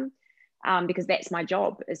training them, because that's my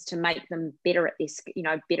job, is to make them better at this,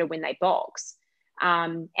 better when they box.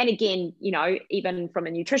 And again, even from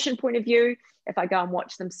a nutrition point of view, if I go and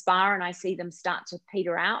watch them spar and I see them start to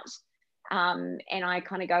peter out, and I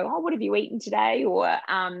kind of go, oh, what have you eaten today? Or,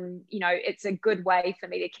 it's a good way for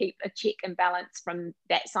me to keep a check and balance from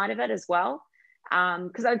that side of it as well.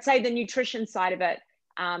 Because I would say the nutrition side of it,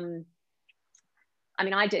 I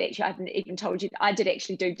haven't even told you, I did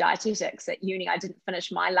actually do dietetics at uni. I didn't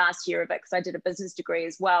finish my last year of it because I did a business degree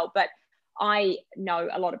as well, but I know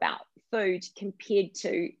a lot about food compared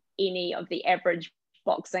to any of the average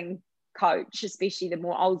boxing coach, especially the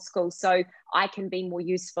more old school. So I can be more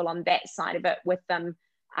useful on that side of it with them,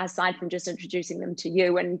 aside from just introducing them to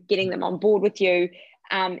you and getting them on board with you,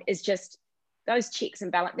 is just those checks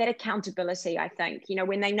and balance, that accountability. I think,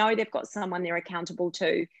 when they know they've got someone they're accountable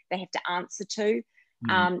to, they have to answer to,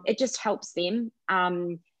 it just helps them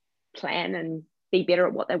plan and be better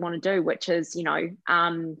at what they want to do, which is,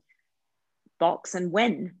 box and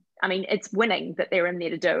win. It's winning that they're in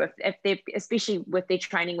there to do. If they've, especially with their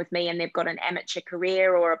training with me and they've got an amateur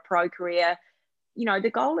career or a pro career,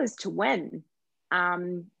 the goal is to win.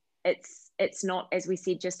 It's not, as we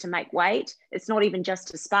said, just to make weight. It's not even just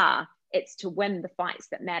to spar. It's to win the fights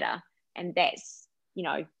that matter. And that's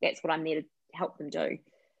what I'm there to help them do.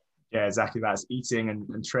 Yeah, exactly. That's eating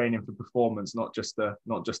and training for performance, not just to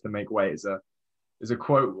make weight. Is a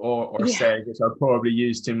quote or a saying which I'll probably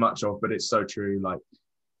use too much of, but it's so true. Like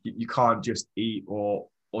you can't just eat or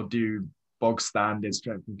do bog standard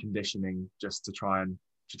strength and conditioning just to try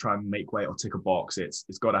and make weight or tick a box. It's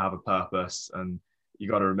got to have a purpose, and you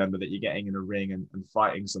got to remember that you're getting in a ring and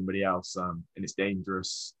fighting somebody else, and it's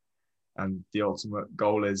dangerous. And the ultimate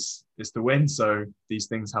goal is to win. So these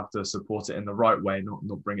things have to support it in the right way, not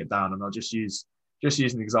bring it down. And I'll just use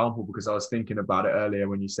an example because I was thinking about it earlier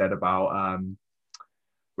when you said about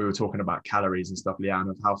we were talking about calories and stuff, Leanne,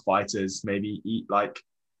 of how fighters maybe eat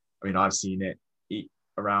I've seen it, eat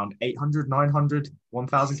around 800, 900,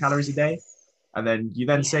 1,000 calories a day. And then you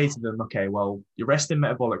then say to them, okay, well, your resting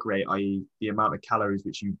metabolic rate, i.e. the amount of calories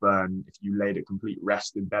which you burn if you laid at complete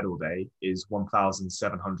rest in bed all day, is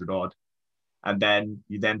 1,700 odd. And then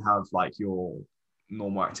you then have like your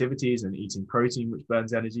normal activities and eating protein, which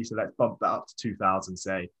burns energy. So let's bump that up to 2,000,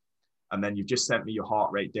 say. And then you've just sent me your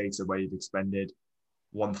heart rate data where you've expended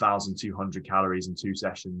 1,200 calories in 2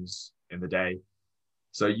 sessions in the day.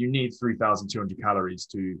 So you need 3,200 calories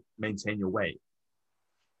to maintain your weight.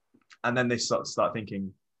 And then they start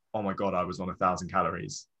thinking, oh my God, I was on 1,000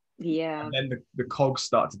 calories. Yeah. And then the cogs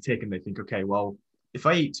start to tick and they think, okay, well, if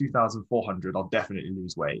I eat 2,400, I'll definitely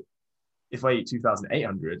lose weight. If I eat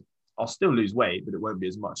 2,800, I'll still lose weight, but it won't be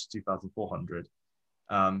as much as 2,400.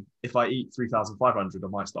 If I eat 3,500, I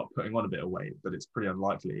might start putting on a bit of weight, but it's pretty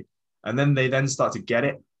unlikely. And then they then start to get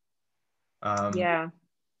it. Yeah.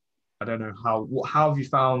 I don't know how have you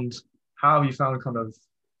found kind of,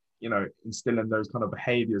 instilling those kind of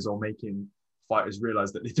behaviors or making fighters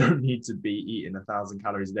realize that they don't need to be eating 1,000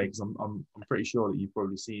 calories a day? Because I'm pretty sure that you've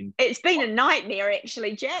probably seen. It's been a nightmare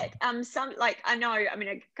actually, Jack. Some, like, I know, I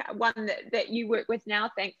mean, one that you work with now,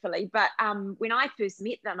 thankfully, but when I first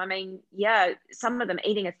met them, I mean, yeah, some of them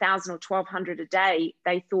eating 1,000 or 1,200 a day,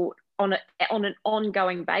 they thought on an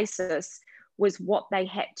ongoing basis was what they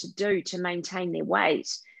had to do to maintain their weight.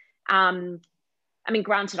 I mean,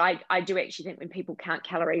 granted, I do actually think when people count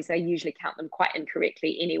calories, they usually count them quite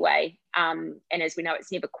incorrectly anyway. And as we know,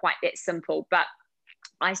 it's never quite that simple. But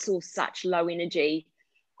I saw such low energy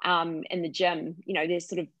in the gym. You know, there's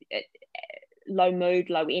sort of low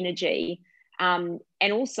mood, low energy. And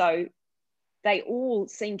also, they all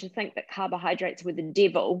seem to think that carbohydrates were the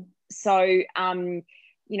devil. So, you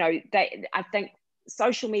know, I think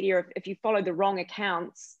social media, if you follow the wrong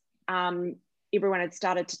accounts, everyone had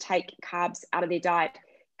started to take carbs out of their diet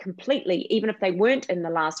completely, even if they weren't in the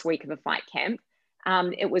last week of a fight camp.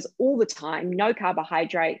 It was all the time, no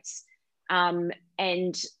carbohydrates, and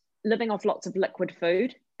living off lots of liquid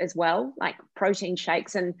food as well, like protein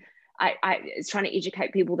shakes. And I was trying to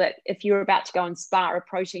educate people that if you're about to go and spar, a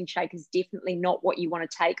protein shake is definitely not what you want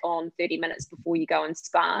to take on 30 minutes before you go and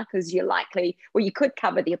spar, because you're likely, well, you could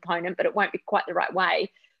cover the opponent, but it won't be quite the right way.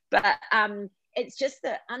 But it's just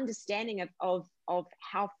the understanding of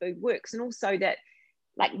how food works, and also that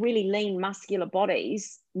like really lean muscular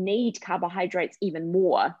bodies need carbohydrates even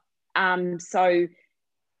more. So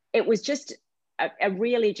it was just a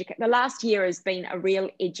real education. The last year has been a real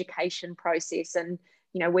education process. And,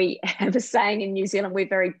 you know, we have a saying in New Zealand, we're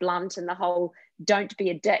very blunt, and the whole don't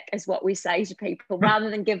be a dick is what we say to people, rather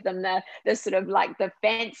than give them the sort of like the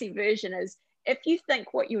fancy version is, if you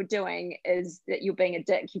think what you're doing is that you're being a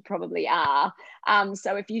dick, you probably are.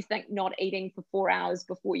 So if you think not eating for 4 hours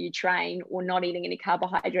before you train or not eating any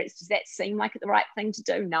carbohydrates, does that seem like the right thing to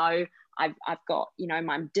do? No, I've got, you know,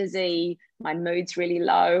 I'm dizzy, my mood's really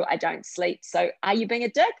low, I don't sleep. So are you being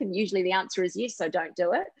a dick? And usually the answer is yes, so don't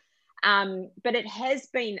do it. But it has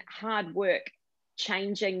been hard work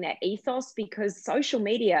changing that ethos, because social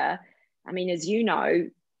media, I mean, as you know,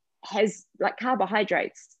 has like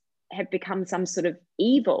carbohydrates have become some sort of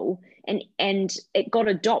evil, and it got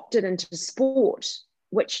adopted into sport,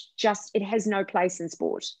 which just, it has no place in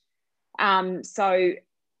sport. So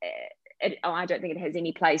I don't think it has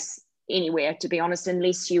any place anywhere, to be honest,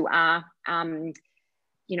 unless you are,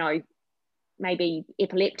 you know, maybe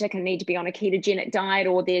epileptic and need to be on a ketogenic diet,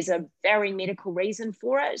 or there's a very medical reason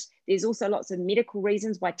for it. There's also lots of medical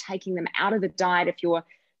reasons why taking them out of the diet, if you're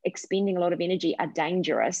expending a lot of energy, are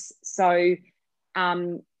dangerous. So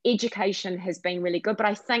education has been really good, but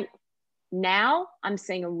I think now I'm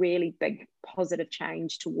seeing a really big positive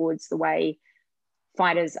change towards the way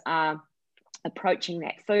fighters are approaching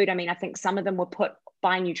that food. I mean, I think some of them were put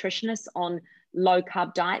by nutritionists on low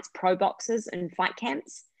carb diets, pro boxers in fight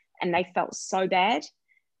camps, and they felt so bad.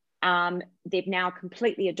 They've now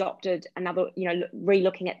completely adopted another, you know,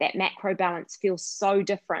 re-looking at that macro balance feels so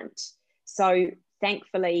different. So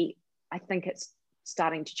thankfully, I think it's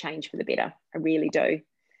starting to change for the better. I really do.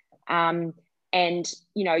 And,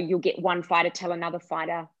 you know, you'll get one fighter tell another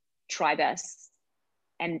fighter, try this.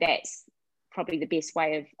 And that's probably the best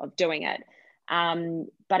way of doing it.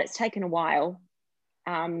 But it's taken a while.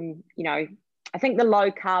 You know, I think the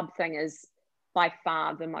low carb thing is by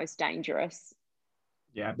far the most dangerous.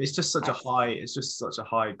 Yeah, but it's just such a high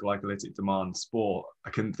glycolytic demand sport.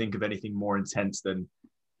 I couldn't think of anything more intense than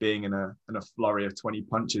being in a flurry of 20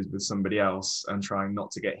 punches with somebody else and trying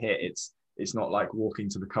not to get hit. It's not like walking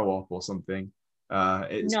to the co-op or something.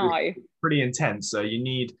 It's pretty intense. So you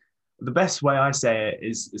need, the best way I say it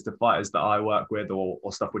is the fighters that I work with, or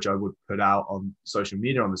stuff which I would put out on social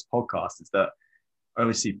media on this podcast, is that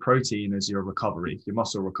obviously protein is your recovery, your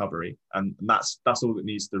muscle recovery, and that's all that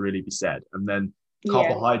needs to really be said. And then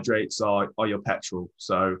carbohydrates are your petrol.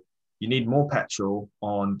 So you need more petrol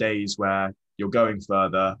on days where you're going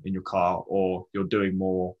further in your car or you're doing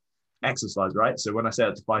more exercise, right? So when I say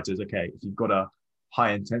that to fighters, okay, if you've got a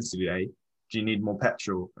high intensity day, do you need more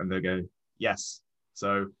petrol? And they go, yes.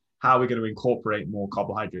 So how are we going to incorporate more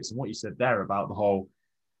carbohydrates? And what you said there about the whole,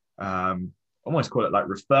 almost call it like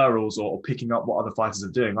referrals or picking up what other fighters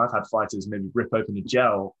are doing. I've had fighters maybe rip open a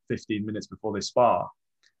gel 15 minutes before they spar.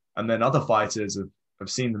 And then other fighters have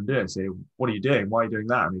seen them do it and say, what are you doing? Why are you doing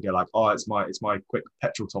that? And they go like, oh, it's my quick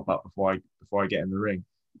petrol top up before I get in the ring.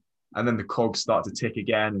 And then the cogs start to tick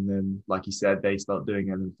again. And then, like you said, they start doing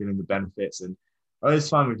it and feeling the benefits. And I always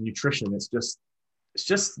find with nutrition, it's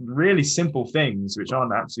just really simple things which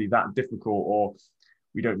aren't actually that difficult, or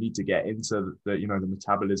we don't need to get into the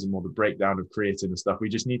metabolism or the breakdown of creatine and stuff. We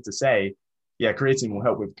just need to say, yeah, creatine will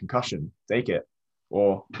help with concussion. Take it.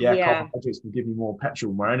 Or carbohydrates can give you more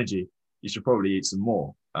petrol, more energy. You should probably eat some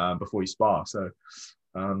more before you spar. So,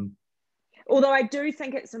 although I do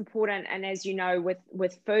think it's important, and as you know,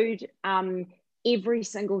 with food, every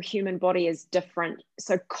single human body is different.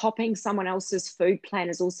 So copying someone else's food plan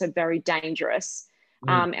is also very dangerous.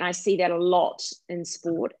 And I see that a lot in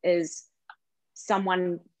sport is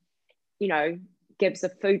someone, gives a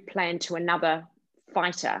food plan to another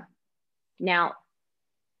fighter. Now,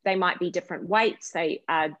 they might be different weights. They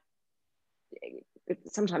are,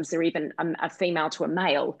 sometimes they're even a female to a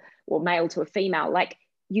male or male to a female. Like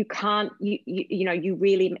you can't, you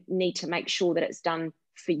really need to make sure that it's done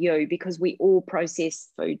for you, because we all process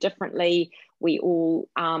food differently. We all,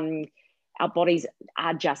 our bodies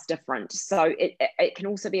are just different. So it can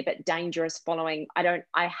also be a bit dangerous following.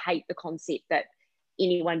 I hate the concept that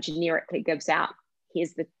anyone generically gives out,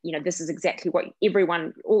 here's the, this is exactly what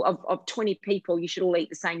everyone, all of 20 people, you should all eat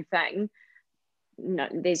the same thing. No,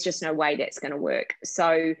 there's just no way that's going to work.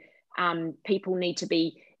 So people need to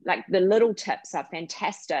be like, the little tips are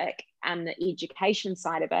fantastic and the education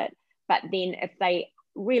side of it. But then if they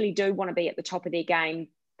really do want to be at the top of their game,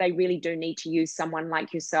 they really do need to use someone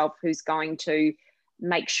like yourself who's going to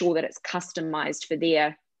make sure that it's customized for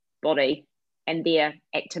their body and their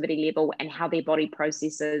activity level and how their body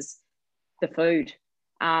processes the food.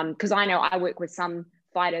 Because I know I work with some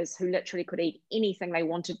fighters who literally could eat anything they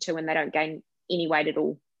wanted to and they don't gain any weight at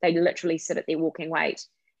all. They literally sit at their walking weight.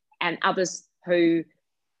 And others who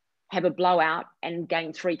have a blowout and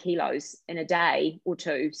gain 3 kilos in a day or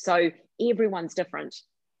two. So everyone's different.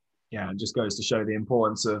 Yeah, it just goes to show the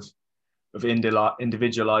importance of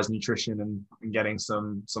individualized nutrition and getting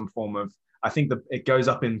some form of, I think that it goes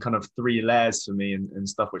up in kind of 3 layers for me and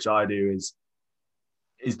stuff which I do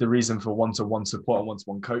is the reason for one-to-one support and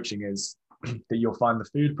one-to-one coaching is that you'll find the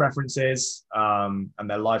food preferences and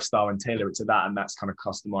their lifestyle and tailor it to that, and that's kind of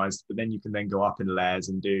customized. But then you can then go up in layers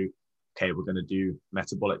and do, okay, we're going to do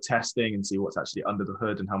metabolic testing and see what's actually under the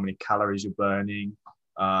hood and how many calories you're burning,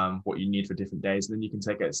 what you need for different days. And then you can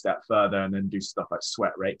take it a step further and then do stuff like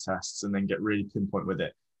sweat rate tests and then get really pinpoint with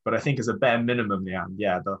it. But I think as a bare minimum,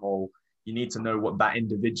 Leanne, the whole, you need to know what that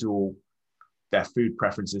individual, their food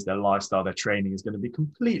preferences, their lifestyle, their training is going to be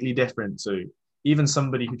completely different to even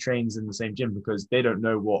somebody who trains in the same gym, because they don't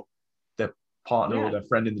know what their partner or their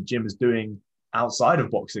friend in the gym is doing outside of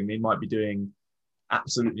boxing. They might be doing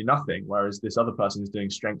absolutely nothing, whereas this other person is doing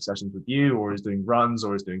strength sessions with you, or is doing runs,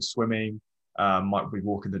 or is doing swimming, might be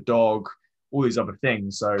walking the dog, all these other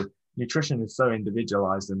things. So nutrition is so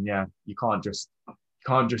individualized, and you can't just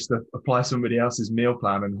apply somebody else's meal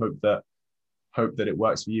plan and hope that it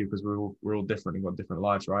works for you, because we're all different and got different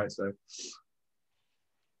lives, right? So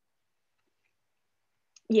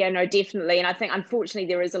yeah, no, definitely. And I think unfortunately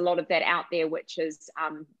there is a lot of that out there, which is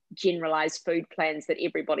generalized food plans that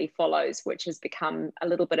everybody follows, which has become a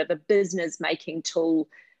little bit of a business making tool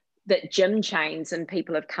that gym chains and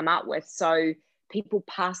people have come up with. So people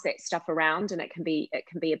pass that stuff around, and it can be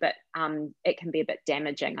a bit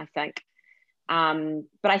damaging, I think.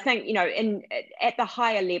 But I think, at the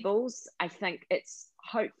higher levels, I think it's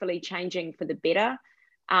hopefully changing for the better.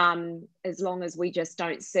 As long as we just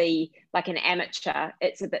don't see, like an amateur,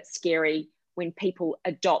 it's a bit scary when people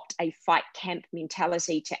adopt a fight camp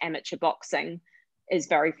mentality to amateur boxing, is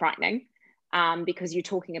very frightening, because you're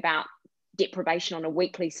talking about deprivation on a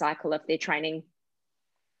weekly cycle if they're training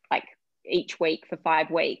like each week for 5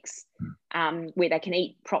 weeks, where they can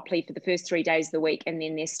eat properly for the first 3 days of the week, and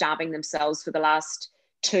then they're starving themselves for the last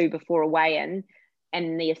 2 before a weigh-in,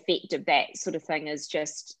 and the effect of that sort of thing is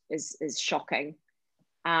shocking.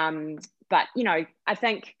 But I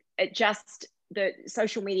think it just the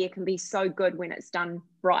social media can be so good when it's done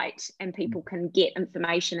right, and people can get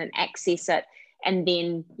information and access it, and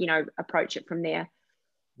then, you know, approach it from there.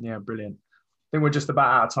 Yeah, brilliant. I think we're just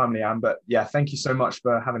about out of time, Leanne, but yeah, thank you so much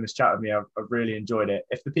for having this chat with me. I've really enjoyed it.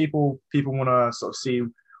 If the people want to sort of see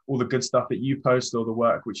all the good stuff that you post, or the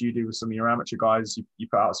work which you do with some of your amateur guys, you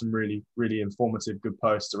put out some really, really informative, good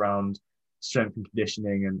posts around strength and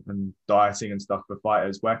conditioning and dieting and stuff for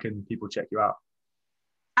fighters. Where can people check you out?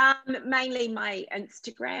 Mainly my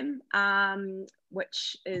Instagram,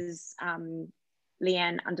 which is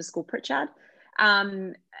Leanne_Prichard.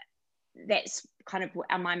 That's kind of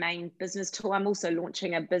my main business tool. I'm also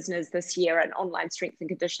launching a business this year, an online strength and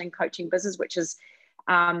conditioning coaching business, which is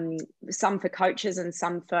some for coaches and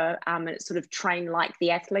some for it's sort of train like the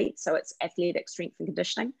athlete. So it's athletic strength and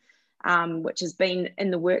conditioning, which has been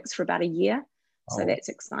in the works for about a year. So that's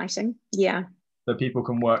exciting. Yeah. So people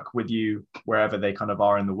can work with you wherever they kind of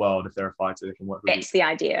are in the world. If they're a fighter, they can work with you. That's the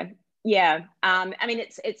idea. Yeah. I mean,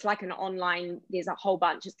 it's like an online, there's a whole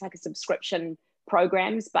bunch, it's like a subscription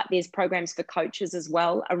programs, but there's programs for coaches as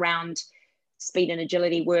well around speed and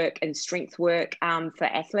agility work and strength work for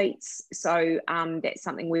athletes. So that's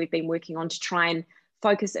something we've been working on to try and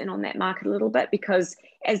focus in on that market a little bit, because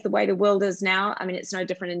as the way the world is now, I mean, it's no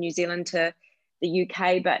different in New Zealand to the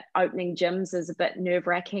UK, but opening gyms is a bit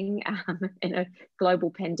nerve-wracking in a global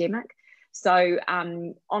pandemic. So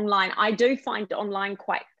online, I do find online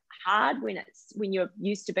quite hard when you're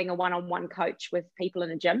used to being a one-on-one coach with people in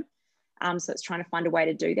a gym. So it's trying to find a way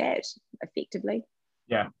to do that effectively.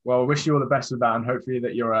 Yeah, well, I wish you all the best with that, and hopefully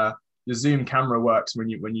that your Zoom camera works when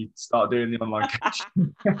you start doing the online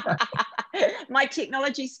coaching. My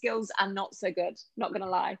technology skills are not so good, not going to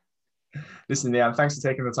lie. Listen, Leanne, thanks for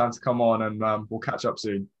taking the time to come on, and we'll catch up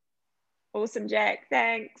soon. Awesome, Jack.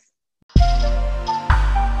 Thanks.